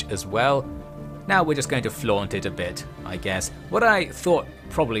leverage as well. Now we're just going to flaunt it a bit, I guess. What I thought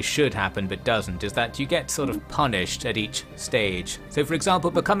probably should happen but doesn't is that you get sort of punished at each stage. So for example,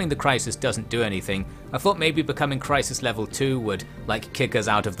 becoming the crisis doesn't do anything. I thought maybe becoming crisis level 2 would like kick us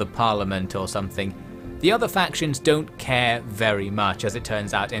out of the parliament or something. The other factions don't care very much, as it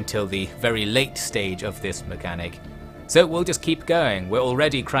turns out, until the very late stage of this mechanic. So we'll just keep going. We're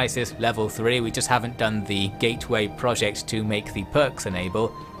already crisis level 3, we just haven't done the gateway project to make the perks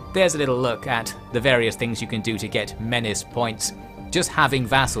enable. There's a little look at the various things you can do to get menace points. Just having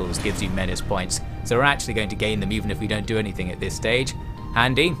vassals gives you menace points, so we're actually going to gain them even if we don't do anything at this stage.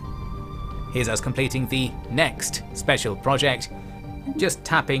 Handy. Here's us completing the next special project. Just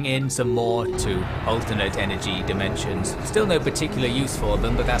tapping in some more to alternate energy dimensions. Still no particular use for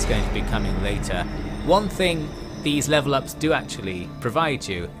them, but that's going to be coming later. One thing these level ups do actually provide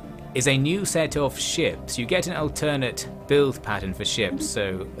you is a new set of ships. You get an alternate build pattern for ships,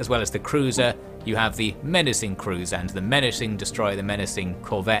 so as well as the cruiser, you have the menacing cruiser and the menacing destroyer, the menacing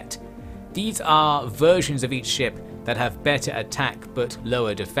corvette. These are versions of each ship that have better attack but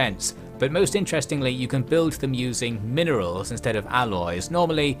lower defense. But most interestingly, you can build them using minerals instead of alloys.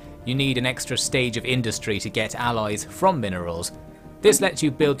 Normally, you need an extra stage of industry to get alloys from minerals. This lets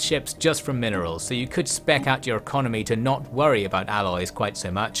you build ships just from minerals, so you could spec out your economy to not worry about alloys quite so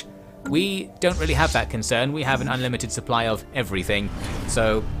much. We don't really have that concern. We have an unlimited supply of everything,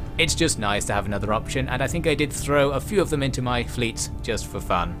 so it's just nice to have another option, and I think I did throw a few of them into my fleets just for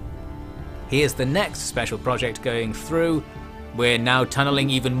fun. Here's the next special project going through. We're now tunneling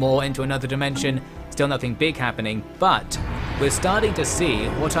even more into another dimension. Still nothing big happening, but we're starting to see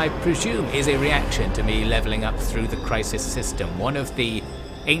what I presume is a reaction to me leveling up through the crisis system. One of the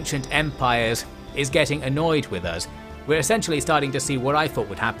ancient empires is getting annoyed with us. We're essentially starting to see what I thought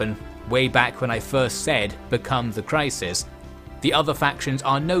would happen way back when I first said become the crisis, the other factions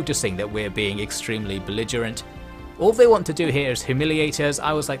are noticing that we're being extremely belligerent. All they want to do here is humiliate us.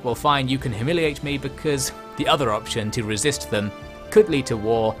 I was like, well fine, you can humiliate me, because the other option, to resist them, could lead to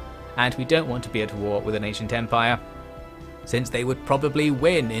war, and we don't want to be at war with an ancient empire, since they would probably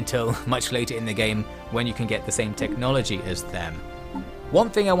win until much later in the game when you can get the same technology as them. One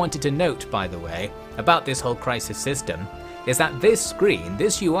thing I wanted to note, by the way, about this whole crisis system, is that this screen,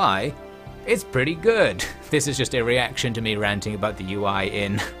 this UI, is pretty good. This is just a reaction to me ranting about the UI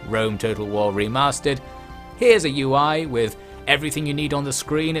in Rome Total War Remastered. Here's a UI with everything you need on the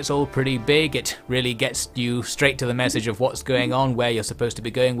screen. It's all pretty big. It really gets you straight to the message of what's going on, where you're supposed to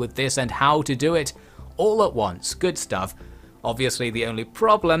be going with this, and how to do it all at once. Good stuff. Obviously, the only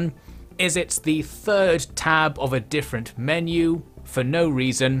problem is it's the third tab of a different menu for no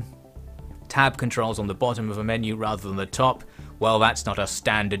reason. Tab controls on the bottom of a menu rather than the top. Well, that's not a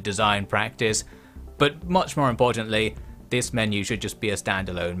standard design practice. But much more importantly, this menu should just be a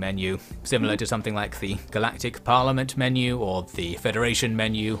standalone menu, similar to something like the Galactic Parliament menu, or the Federation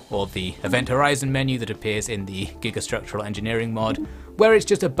menu, or the Event Horizon menu that appears in the Gigastructural Engineering mod, where it's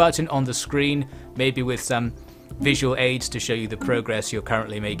just a button on the screen, maybe with some visual aids to show you the progress you're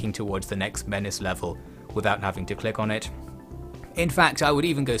currently making towards the next Menace level, without having to click on it. In fact, I would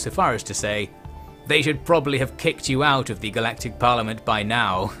even go so far as to say they should probably have kicked you out of the Galactic Parliament by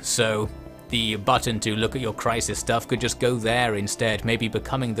now, so the button to look at your crisis stuff could just go there instead. Maybe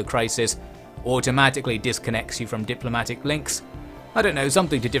becoming the crisis automatically disconnects you from diplomatic links. I don't know,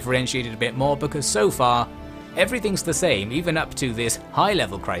 something to differentiate it a bit more, because so far everything's the same, even up to this high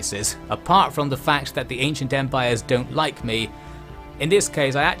level crisis, apart from the fact that the ancient empires don't like me. In this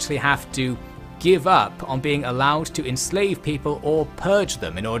case, I actually have to give up on being allowed to enslave people or purge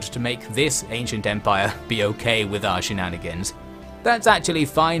them in order to make this ancient empire be okay with our shenanigans. That's actually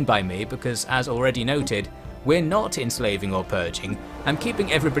fine by me, because as already noted, we're not enslaving or purging. I'm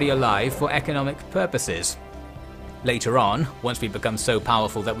keeping everybody alive for economic purposes. Later on, once we become so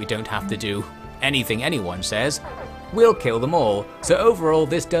powerful that we don't have to do anything anyone says, we'll kill them all. So overall,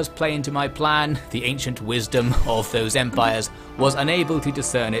 this does play into my plan. The ancient wisdom of those empires was unable to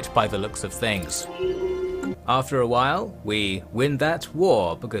discern it by the looks of things. After a while, we win that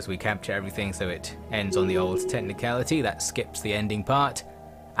war because we capture everything, so it ends on the old technicality. That skips the ending part.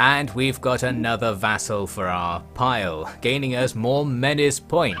 And we've got another vassal for our pile, gaining us more menace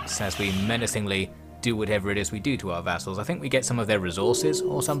points as we menacingly do whatever it is we do to our vassals. I think we get some of their resources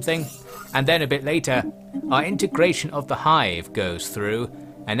or something. And then a bit later, our integration of the hive goes through,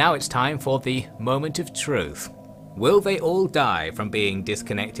 and now it's time for the moment of truth. Will they all die from being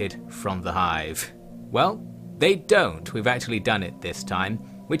disconnected from the hive? Well, they don't. We've actually done it this time,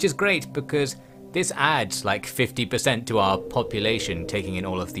 which is great because this adds like 50% to our population, taking in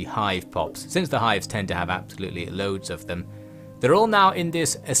all of the hive pops, since the hives tend to have absolutely loads of them. They're all now in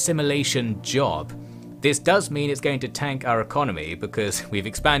this assimilation job. This does mean it's going to tank our economy because we've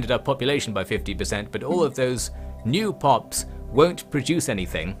expanded our population by 50%, but all of those new pops won't produce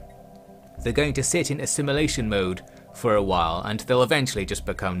anything. They're going to sit in assimilation mode for a while, and they'll eventually just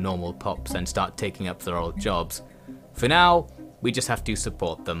become normal pops and start taking up their old jobs. For now, we just have to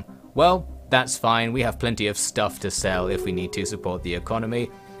support them. Well, that's fine. We have plenty of stuff to sell if we need to support the economy.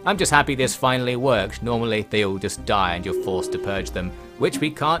 I'm just happy this finally worked. Normally they all just die and you're forced to purge them, which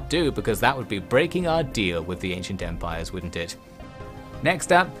we can't do because that would be breaking our deal with the ancient empires, wouldn't it?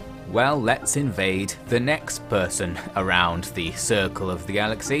 Next up, well, let's invade the next person around the circle of the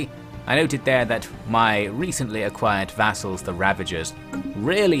galaxy. I noted there that my recently acquired vassals, the Ravagers,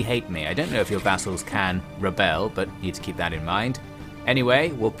 really hate me. I don't know if your vassals can rebel, but you need to keep that in mind.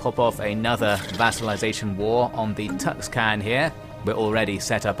 Anyway, we'll pop off another vassalization war on the Tuxcan here. We're already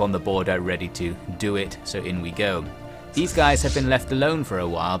set up on the border, ready to do it, so in we go. These guys have been left alone for a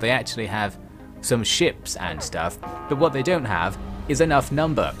while. They actually have some ships and stuff, but what they don't have is enough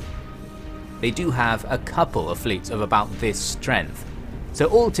number. They do have a couple of fleets of about this strength. So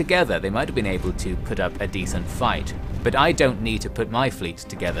altogether, they might have been able to put up a decent fight, but I don't need to put my fleets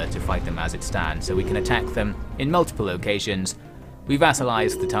together to fight them as it stands, so we can attack them in multiple locations. We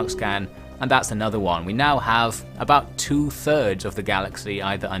vassalized the Tuxcan, and that's another one. We now have about 2/3 of the galaxy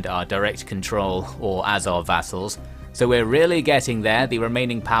either under our direct control or as our vassals, so we're really getting there. The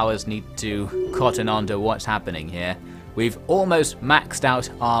remaining powers need to cotton on to what's happening here. We've almost maxed out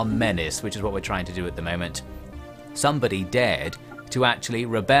our menace, which is what we're trying to do at the moment. Somebody dared to actually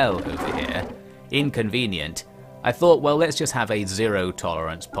rebel over here. Inconvenient. I thought, well, let's just have a zero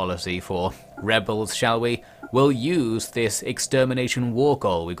tolerance policy for rebels, shall we? We'll use this extermination war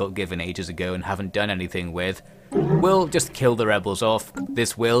goal we got given ages ago and haven't done anything with. We'll just kill the rebels off.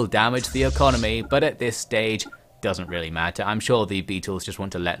 This will damage the economy, but at this stage, doesn't really matter. I'm sure the Beetles just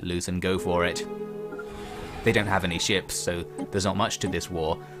want to let loose and go for it. They don't have any ships, so there's not much to this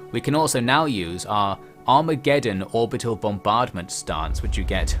war. We can also now use our Armageddon orbital bombardment stance, which you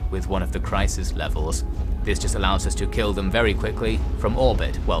get with one of the crisis levels. This just allows us to kill them very quickly from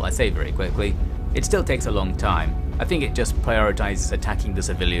orbit. Well, I say very quickly. It still takes a long time. I think it just prioritizes attacking the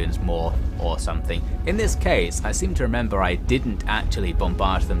civilians more or something. In this case, I seem to remember I didn't actually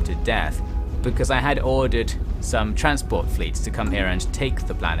bombard them to death, because I had ordered some transport fleets to come here and take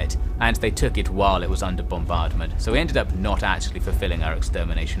the planet, and they took it while it was under bombardment, so we ended up not actually fulfilling our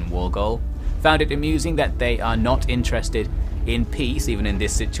extermination war goal. Found it amusing that they are not interested in peace, even in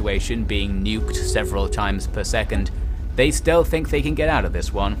this situation, being nuked several times per second. They still think they can get out of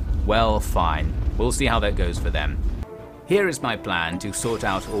this one. Well, fine. We'll see how that goes for them. Here is my plan to sort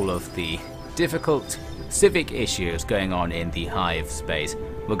out all of the difficult civic issues going on in the Hive space.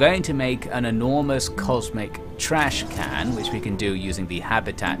 We're going to make an enormous cosmic trash can, which we can do using the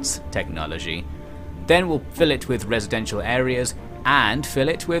Habitats technology. Then we'll fill it with residential areas and fill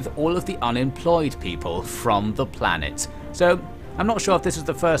it with all of the unemployed people from the planet. So I'm not sure if this is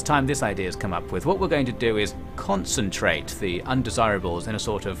the first time this idea has come up with. What we're going to do is concentrate the undesirables in a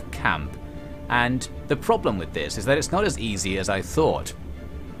sort of camp. And the problem with this is that it's not as easy as I thought.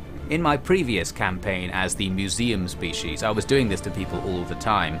 In my previous campaign as the museum species, I was doing this to people all the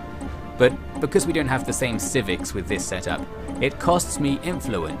time. But because we don't have the same civics with this setup, it costs me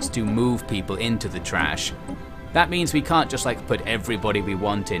influence to move people into the trash. That means we can't just like put everybody we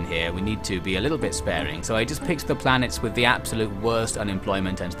want in here, we need to be a little bit sparing. So I just picked the planets with the absolute worst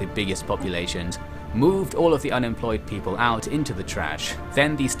unemployment and the biggest populations, moved all of the unemployed people out into the trash.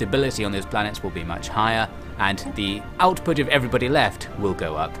 Then the stability on those planets will be much higher, and the output of everybody left will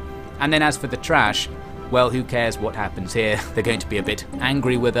go up. And then as for the trash, well, who cares what happens here? They're going to be a bit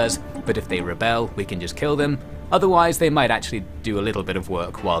angry with us, but if they rebel, we can just kill them. Otherwise, they might actually do a little bit of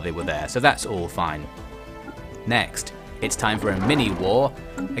work while they were there, so that's all fine. Next, it's time for a mini-war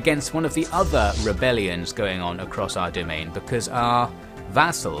against one of the other rebellions going on across our domain, because our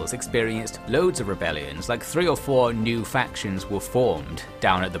vassals experienced loads of rebellions, like 3 or 4 new factions were formed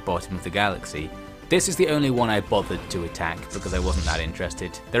down at the bottom of the galaxy. This is the only one I bothered to attack because I wasn't that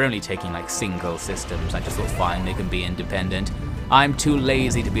interested. They're only taking like single systems. I just thought fine, they can be independent. I'm too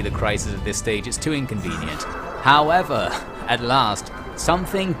lazy to be the crisis at this stage, it's too inconvenient. However, at last,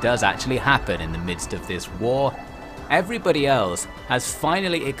 something does actually happen in the midst of this war. Everybody else has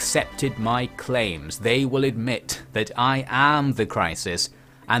finally accepted my claims. They will admit that I am the crisis,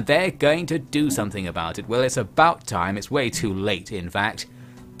 and they're going to do something about it. Well, it's about time. It's way too late, in fact.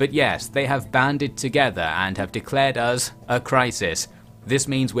 But yes, they have banded together and have declared us a crisis. This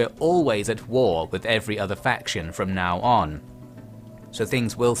means we're always at war with every other faction from now on. So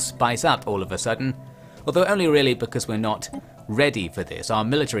things will spice up all of a sudden, although only really because we're not ready for this. Our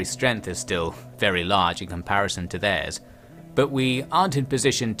military strength is still very large in comparison to theirs, but we aren't in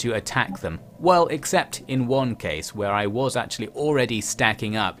position to attack them. Well, except in one case where I was actually already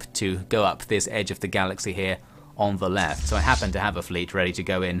stacking up to go up this edge of the galaxy here on the left, so I happen to have a fleet ready to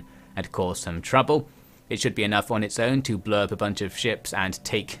go in and cause some trouble. It should be enough on its own to blow up a bunch of ships and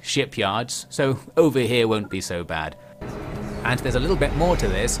take shipyards, so over here won't be so bad. And there's a little bit more to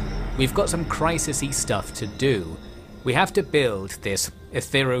this. We've got some crisis-y stuff to do. We have to build this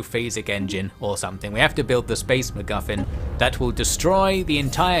etherophasic engine or something. We have to build the space MacGuffin that will destroy the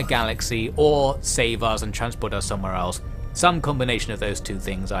entire galaxy or save us and transport us somewhere else. Some combination of those two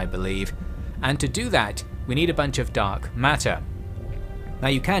things, I believe. And to do that, we need a bunch of dark matter. Now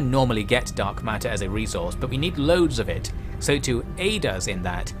you can normally get dark matter as a resource, but we need loads of it. So to aid us in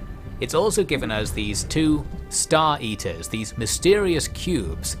that, it's also given us these 2 star eaters, these mysterious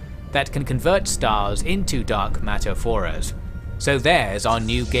cubes that can convert stars into dark matter for us. So there's our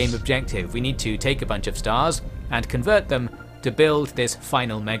new game objective. We need to take a bunch of stars and convert them to build this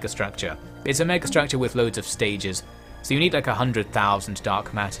final megastructure. It's a megastructure with loads of stages, so you need like 100,000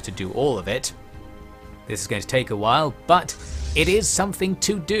 dark matter to do all of it. This is going to take a while, but it is something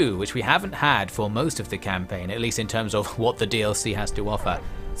to do, which we haven't had for most of the campaign, at least in terms of what the DLC has to offer.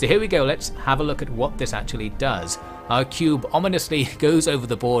 So here we go, let's have a look at what this actually does. Our cube ominously goes over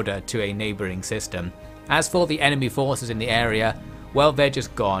the border to a neighbouring system. As for the enemy forces in the area, well, they're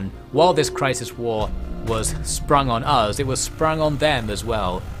just gone. While this crisis war was sprung on us, it was sprung on them as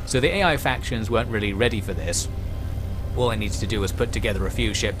well, so the AI factions weren't really ready for this. All I needed to do was put together a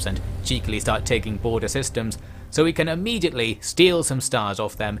few ships and cheekily start taking border systems, so we can immediately steal some stars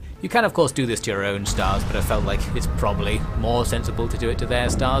off them. You can of course do this to your own stars, but I felt like it's probably more sensible to do it to their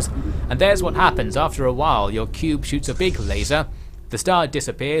stars. And there's what happens. After a while, your cube shoots a big laser, the star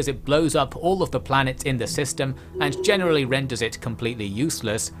disappears, it blows up all of the planets in the system, and generally renders it completely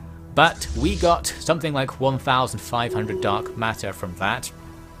useless. But we got something like 1,500 dark matter from that.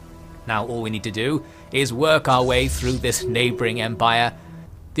 Now all we need to do is work our way through this neighbouring empire.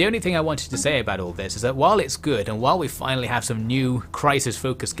 The only thing I wanted to say about all this is that while it's good and while we finally have some new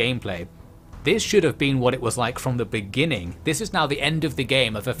crisis-focused gameplay, this should have been what it was like from the beginning. This is now the end of the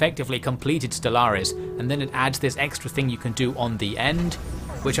game. I've effectively completed Stellaris, and then it adds this extra thing you can do on the end,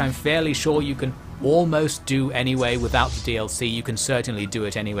 which I'm fairly sure you can almost do anyway without the DLC. You can certainly do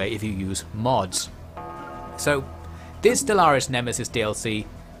it anyway if you use mods. So this Stellaris Nemesis DLC,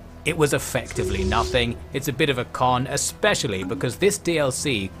 it was effectively nothing. It's a bit of a con, especially because this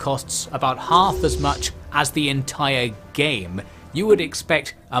DLC costs about half as much as the entire game. You would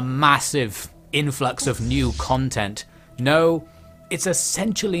expect a massive influx of new content. No, it's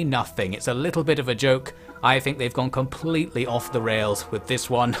essentially nothing. It's a little bit of a joke. I think they've gone completely off the rails with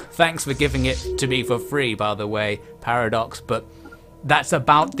this one. Thanks for giving it to me for free, by the way, Paradox, but that's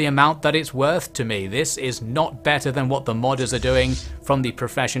about the amount that it's worth to me. This is not better than what the modders are doing. From the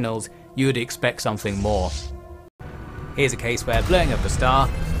professionals, you would expect something more. Here's a case where blowing up a star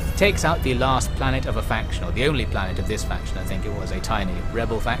takes out the last planet of a faction, or the only planet of this faction. I think it was a tiny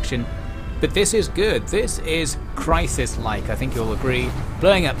rebel faction. But this is good. This is Crisis-like, I think you'll agree.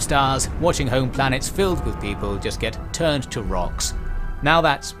 Blowing up stars, watching home planets filled with people just get turned to rocks. Now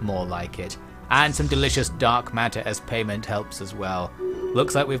that's more like it. And some delicious dark matter as payment helps as well.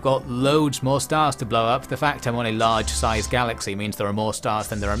 Looks like we've got loads more stars to blow up. The fact I'm on a large size galaxy means there are more stars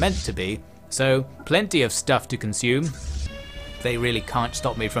than there are meant to be, so plenty of stuff to consume. They really can't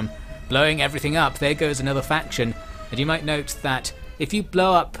stop me from blowing everything up. There goes another faction, and you might note that if you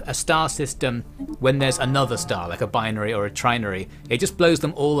blow up a star system when there's another star, like a binary or a trinary, it just blows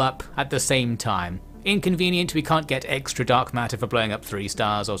them all up at the same time. Inconvenient, we can't get extra dark matter for blowing up 3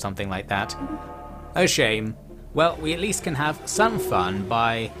 stars or something like that. A shame. Well, we at least can have some fun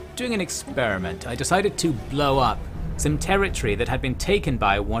by doing an experiment. I decided to blow up some territory that had been taken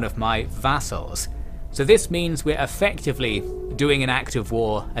by one of my vassals. So this means we're effectively doing an act of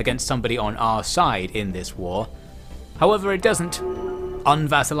war against somebody on our side in this war. However, it doesn't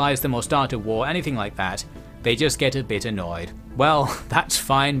unvassalize them or start a war, anything like that. They just get a bit annoyed. Well, that's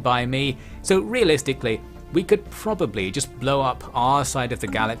fine by me. So realistically, we could probably just blow up our side of the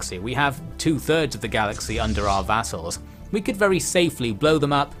galaxy. We have 2/3 of the galaxy under our vassals. We could very safely blow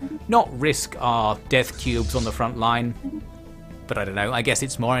them up, not risk our death cubes on the front line. But I don't know, I guess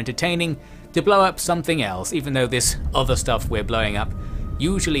it's more entertaining to blow up something else, even though this other stuff we're blowing up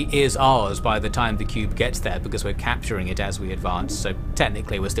usually is ours by the time the cube gets there, because we're capturing it as we advance, so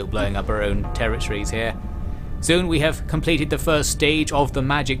technically we're still blowing up our own territories here. Soon we have completed the first stage of the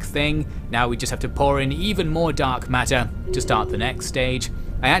magic thing. Now we just have to pour in even more dark matter to start the next stage.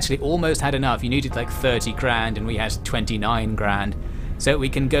 I actually almost had enough. You needed like 30 grand and we had 29 grand. So we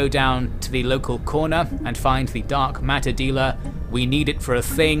can go down to the local corner and find the dark matter dealer. We need it for a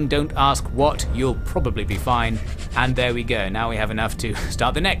thing, don't ask what, you'll probably be fine. And there we go, now we have enough to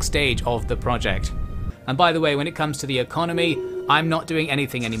start the next stage of the project. And by the way, when it comes to the economy, I'm not doing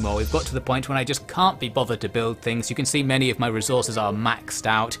anything anymore. We've got to the point when I just can't be bothered to build things. You can see many of my resources are maxed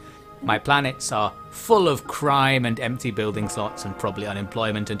out. My planets are full of crime and empty building slots and probably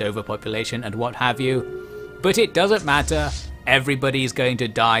unemployment and overpopulation and what have you. But it doesn't matter. Everybody's going to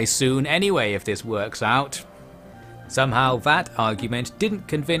die soon anyway if this works out. Somehow that argument didn't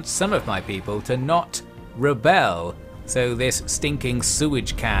convince some of my people to not rebel. So this stinking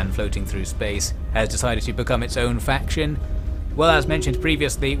sewage can floating through space has decided to become its own faction. Well, as mentioned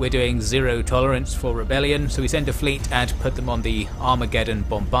previously, we're doing zero tolerance for rebellion, so we send a fleet and put them on the Armageddon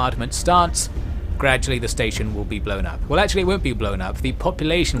bombardment stance. Gradually the station will be blown up. Well, actually it won't be blown up, the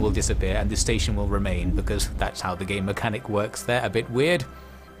population will disappear and the station will remain, because that's how the game mechanic works there, a bit weird.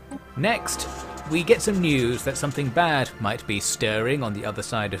 Next, we get some news that something bad might be stirring on the other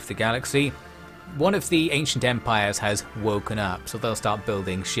side of the galaxy. One of the ancient empires has woken up, so they'll start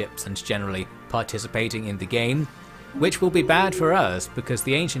building ships and generally participating in the game, which will be bad for us because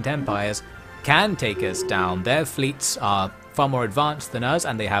the ancient empires can take us down. Their fleets are far more advanced than us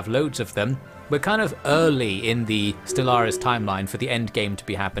and they have loads of them. We're kind of early in the Stellaris timeline for the end game to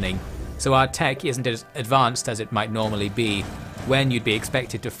be happening, so our tech isn't as advanced as it might normally be when you'd be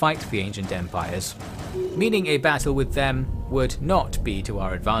expected to fight the ancient empires, meaning a battle with them would not be to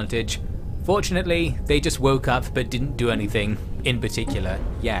our advantage. Fortunately, they just woke up but didn't do anything in particular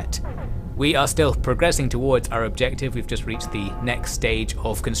yet. We are still progressing towards our objective. We've just reached the next stage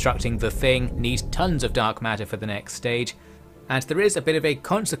of constructing the thing, need tons of dark matter for the next stage, and there is a bit of a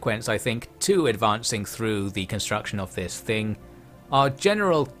consequence, I think, to advancing through the construction of this thing. Our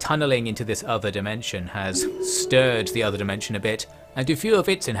general tunneling into this other dimension has stirred the other dimension a bit, and a few of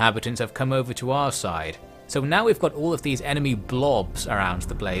its inhabitants have come over to our side. So now we've got all of these enemy blobs around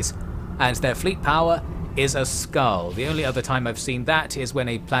the place, and their fleet power is a skull. The only other time I've seen that is when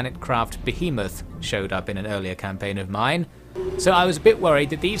a Planetcraft behemoth showed up in an earlier campaign of mine. So I was a bit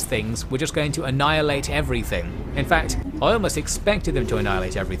worried that these things were just going to annihilate everything. In fact, I almost expected them to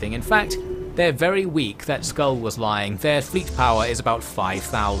annihilate everything. In fact, they're very weak. That skull was lying. Their fleet power is about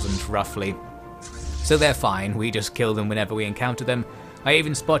 5,000 roughly. So they're fine. We just kill them whenever we encounter them. I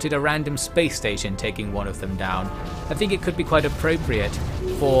even spotted a random space station taking one of them down. I think it could be quite appropriate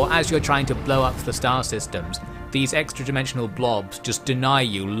for, as you're trying to blow up the star systems, these extra-dimensional blobs just deny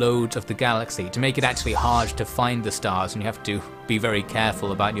you loads of the galaxy to make it actually hard to find the stars, and you have to be very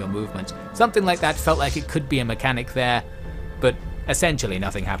careful about your movements. Something like that felt like it could be a mechanic there, but essentially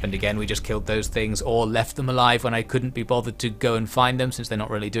nothing happened again. We just killed those things or left them alive when I couldn't be bothered to go and find them since they're not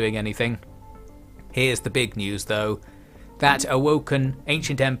really doing anything. Here's the big news though. That awoken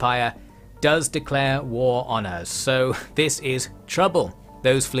ancient empire does declare war on us, so this is trouble.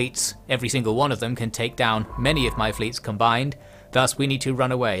 Those fleets, every single one of them, can take down many of my fleets combined, thus we need to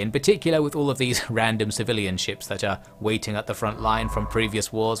run away, in particular with all of these random civilian ships that are waiting at the front line from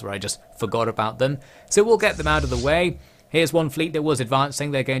previous wars where I just forgot about them. So we'll get them out of the way. Here's one fleet that was advancing,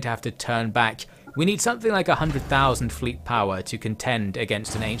 they're going to have to turn back. We need something like 100,000 fleet power to contend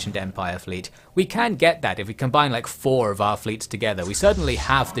against an ancient empire fleet. We can get that if we combine like 4 of our fleets together. We certainly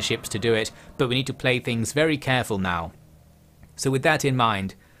have the ships to do it, but we need to play things very careful now. So with that in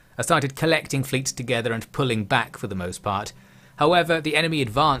mind, I started collecting fleets together and pulling back for the most part. However, the enemy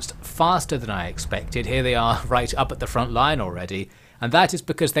advanced faster than I expected. Here they are right up at the front line already, and that is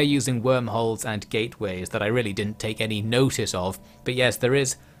because they're using wormholes and gateways that I really didn't take any notice of. But yes, there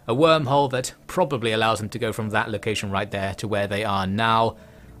is a wormhole that probably allows them to go from that location right there to where they are now.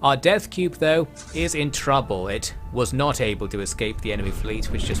 Our death cube though is in trouble. It was not able to escape the enemy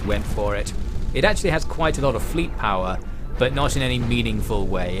fleet, which just went for it. It actually has quite a lot of fleet power, but not in any meaningful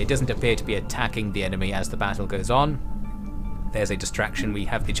way. It doesn't appear to be attacking the enemy as the battle goes on. There's a distraction. We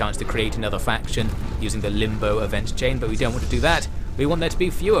have the chance to create another faction using the Limbo event chain, but we don't want to do that. We want there to be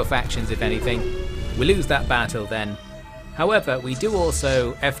fewer factions if anything. We lose that battle then. However, we do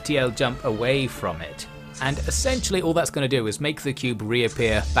also FTL jump away from it, and essentially all that's going to do is make the cube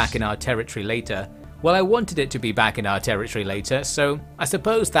reappear back in our territory later. Well, I wanted it to be back in our territory later, so I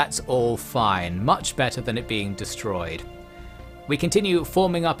suppose that's all fine, much better than it being destroyed. We continue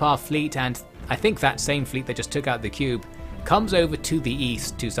forming up our fleet, and I think that same fleet that just took out the cube comes over to the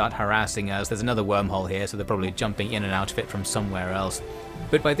east to start harassing us. There's another wormhole here, so they're probably jumping in and out of it from somewhere else.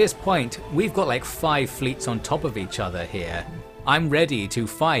 But by this point, we've got like 5 fleets on top of each other here. I'm ready to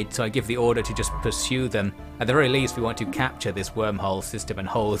fight, so I give the order to just pursue them. At the very least, we want to capture this wormhole system and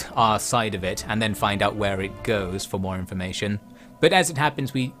hold our side of it, and then find out where it goes for more information. But as it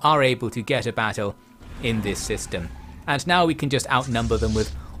happens, we are able to get a battle in this system. And now we can just outnumber them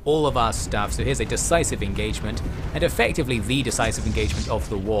with all of our stuff. So here's a decisive engagement, and effectively the decisive engagement of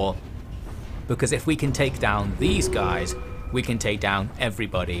the war. Because if we can take down these guys, we can take down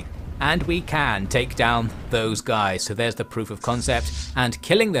everybody. And we can take down those guys, so there's the proof of concept, and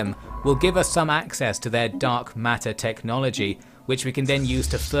killing them will give us some access to their dark matter technology, which we can then use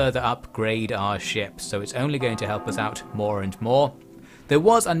to further upgrade our ships, so it's only going to help us out more and more. There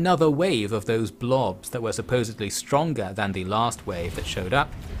was another wave of those blobs that were supposedly stronger than the last wave that showed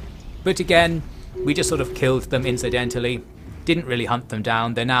up, but again, we just sort of killed them incidentally, didn't really hunt them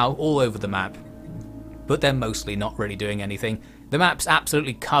down. They're now all over the map, but they're mostly not really doing anything. The map's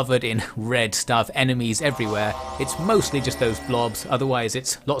absolutely covered in red stuff, enemies everywhere. It's mostly just those blobs, otherwise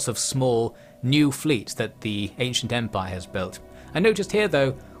it's lots of small, new fleets that the Ancient Empire has built. I noticed here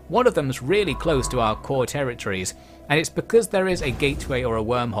though, one of them's really close to our core territories, and it's because there is a gateway or a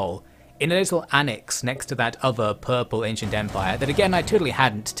wormhole in a little annex next to that other purple Ancient Empire that again I totally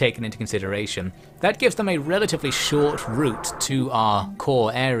hadn't taken into consideration. That gives them a relatively short route to our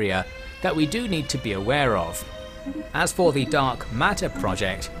core area that we do need to be aware of. As for the Dark Matter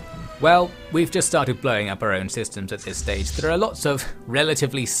project, well, we've just started blowing up our own systems at this stage. There are lots of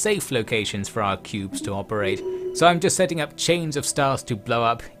relatively safe locations for our cubes to operate, so I'm just setting up chains of stars to blow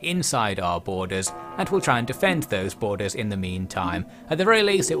up inside our borders, and we'll try and defend those borders in the meantime. At the very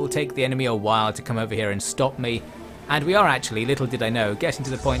least, it will take the enemy a while to come over here and stop me, And we are actually, little did I know, getting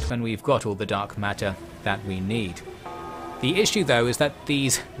to the point when we've got all the dark matter that we need. The issue though is that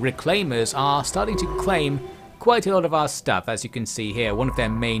these reclaimers are starting to claim quite a lot of our stuff. As you can see here, one of their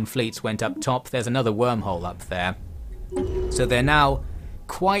main fleets went up top, there's another wormhole up there. So they're now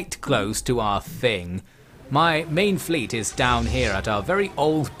quite close to our thing. My main fleet is down here at our very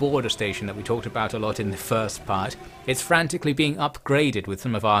old border station that we talked about a lot in the first part. It's frantically being upgraded with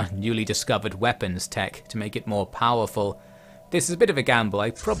some of our newly discovered weapons tech to make it more powerful. This is a bit of a gamble.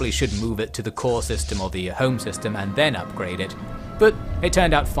 I probably should move it to the core system or the home system and then upgrade it. But it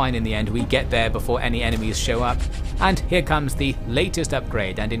turned out fine in the end. We get there before any enemies show up. And here comes the latest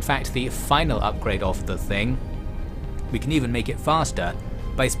upgrade, and in fact the final upgrade of the thing. We can even make it faster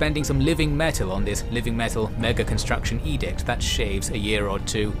by spending some living metal on this living metal mega construction edict that shaves a year or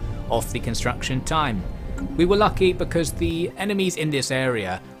two off the construction time. We were lucky because the enemies in this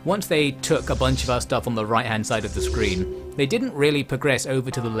area, once they took a bunch of our stuff on the right hand side of the screen, they didn't really progress over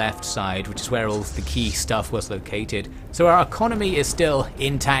to the left side, which is where all the key stuff was located. So our economy is still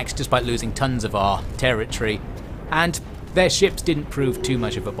intact despite losing tons of our territory, and their ships didn't prove too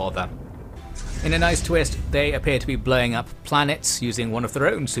much of a bother. In a nice twist, they appear to be blowing up planets using one of their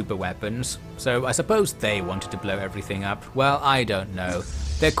own super weapons, so I suppose they wanted to blow everything up. Well, I don't know.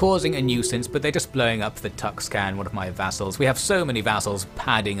 They're causing a nuisance, but they're just blowing up the Tuxcan, one of my vassals. We have so many vassals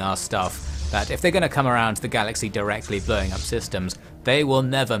padding our stuff that if they're going to come around the galaxy directly blowing up systems, they will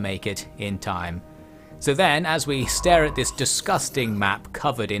never make it in time. So then, as we stare at this disgusting map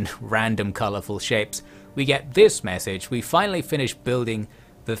covered in random colourful shapes, we get this message. We finally finished building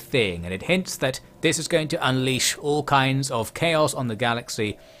the thing, and it hints that this is going to unleash all kinds of chaos on the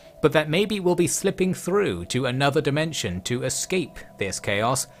galaxy, but that maybe we'll be slipping through to another dimension to escape this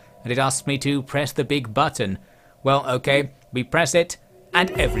chaos, and it asks me to press the big button. Well, okay, we press it,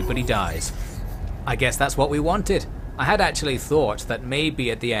 and everybody dies. I guess that's what we wanted. I had actually thought that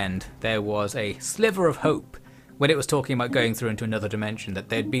maybe at the end there was a sliver of hope when it was talking about going through into another dimension, that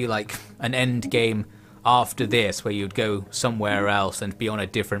there'd be like an end game after this where you'd go somewhere else and be on a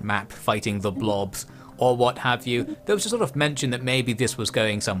different map fighting the blobs or what have you. There was a sort of mention that maybe this was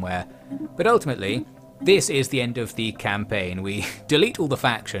going somewhere, but ultimately this is the end of the campaign. We delete all the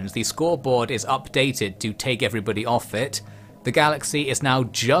factions, the scoreboard is updated to take everybody off it, the galaxy is now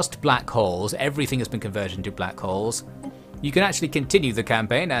just black holes, everything has been converted into black holes. You can actually continue the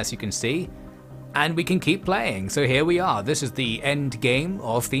campaign, as you can see, and we can keep playing. So here we are. This is the end game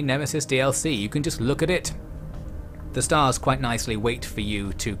of the Nemesis DLC. You can just look at it. The stars quite nicely wait for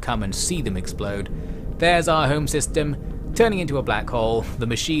you to come and see them explode. There's our home system, turning into a black hole. The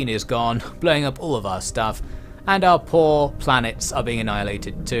machine is gone, blowing up all of our stuff, and our poor planets are being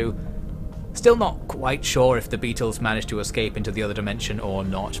annihilated too. Still not quite sure if the Beetles managed to escape into the other dimension or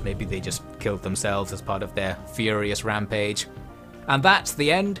not. Maybe they just killed themselves as part of their furious rampage. And that's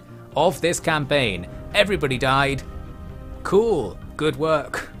the end of this campaign. Everybody died. Cool. Good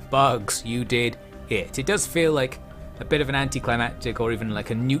work. Bugs, you did it. It does feel like a bit of an anticlimactic or even like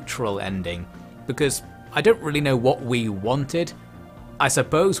a neutral ending, because I don't really know what we wanted. I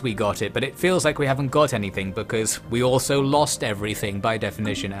suppose we got it, but it feels like we haven't got anything because we also lost everything by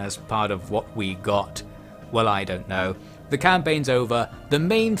definition as part of what we got. Well, I don't know. The campaign's over. The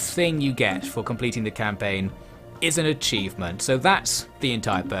main thing you get for completing the campaign is an achievement, so that's the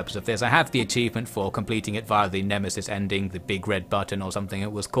entire purpose of this. I have the achievement for completing it via the Nemesis ending, the big red button or something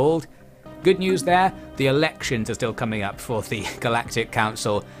it was called. Good news there, the elections are still coming up for the Galactic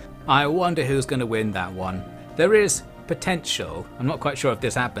Council. I wonder who's going to win that one. There is potential, I'm not quite sure if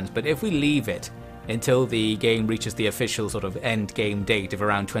this happens, but if we leave it until the game reaches the official sort of end game date of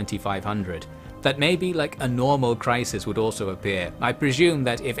around 2500, that maybe like a normal crisis would also appear. I presume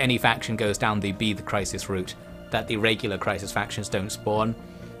that if any faction goes down the Be the Crisis route, that the regular crisis factions don't spawn.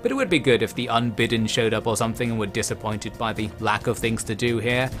 But it would be good if the Unbidden showed up or something and were disappointed by the lack of things to do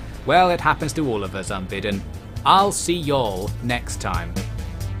here. Well, it happens to all of us, Unbidden. I'll see y'all next time.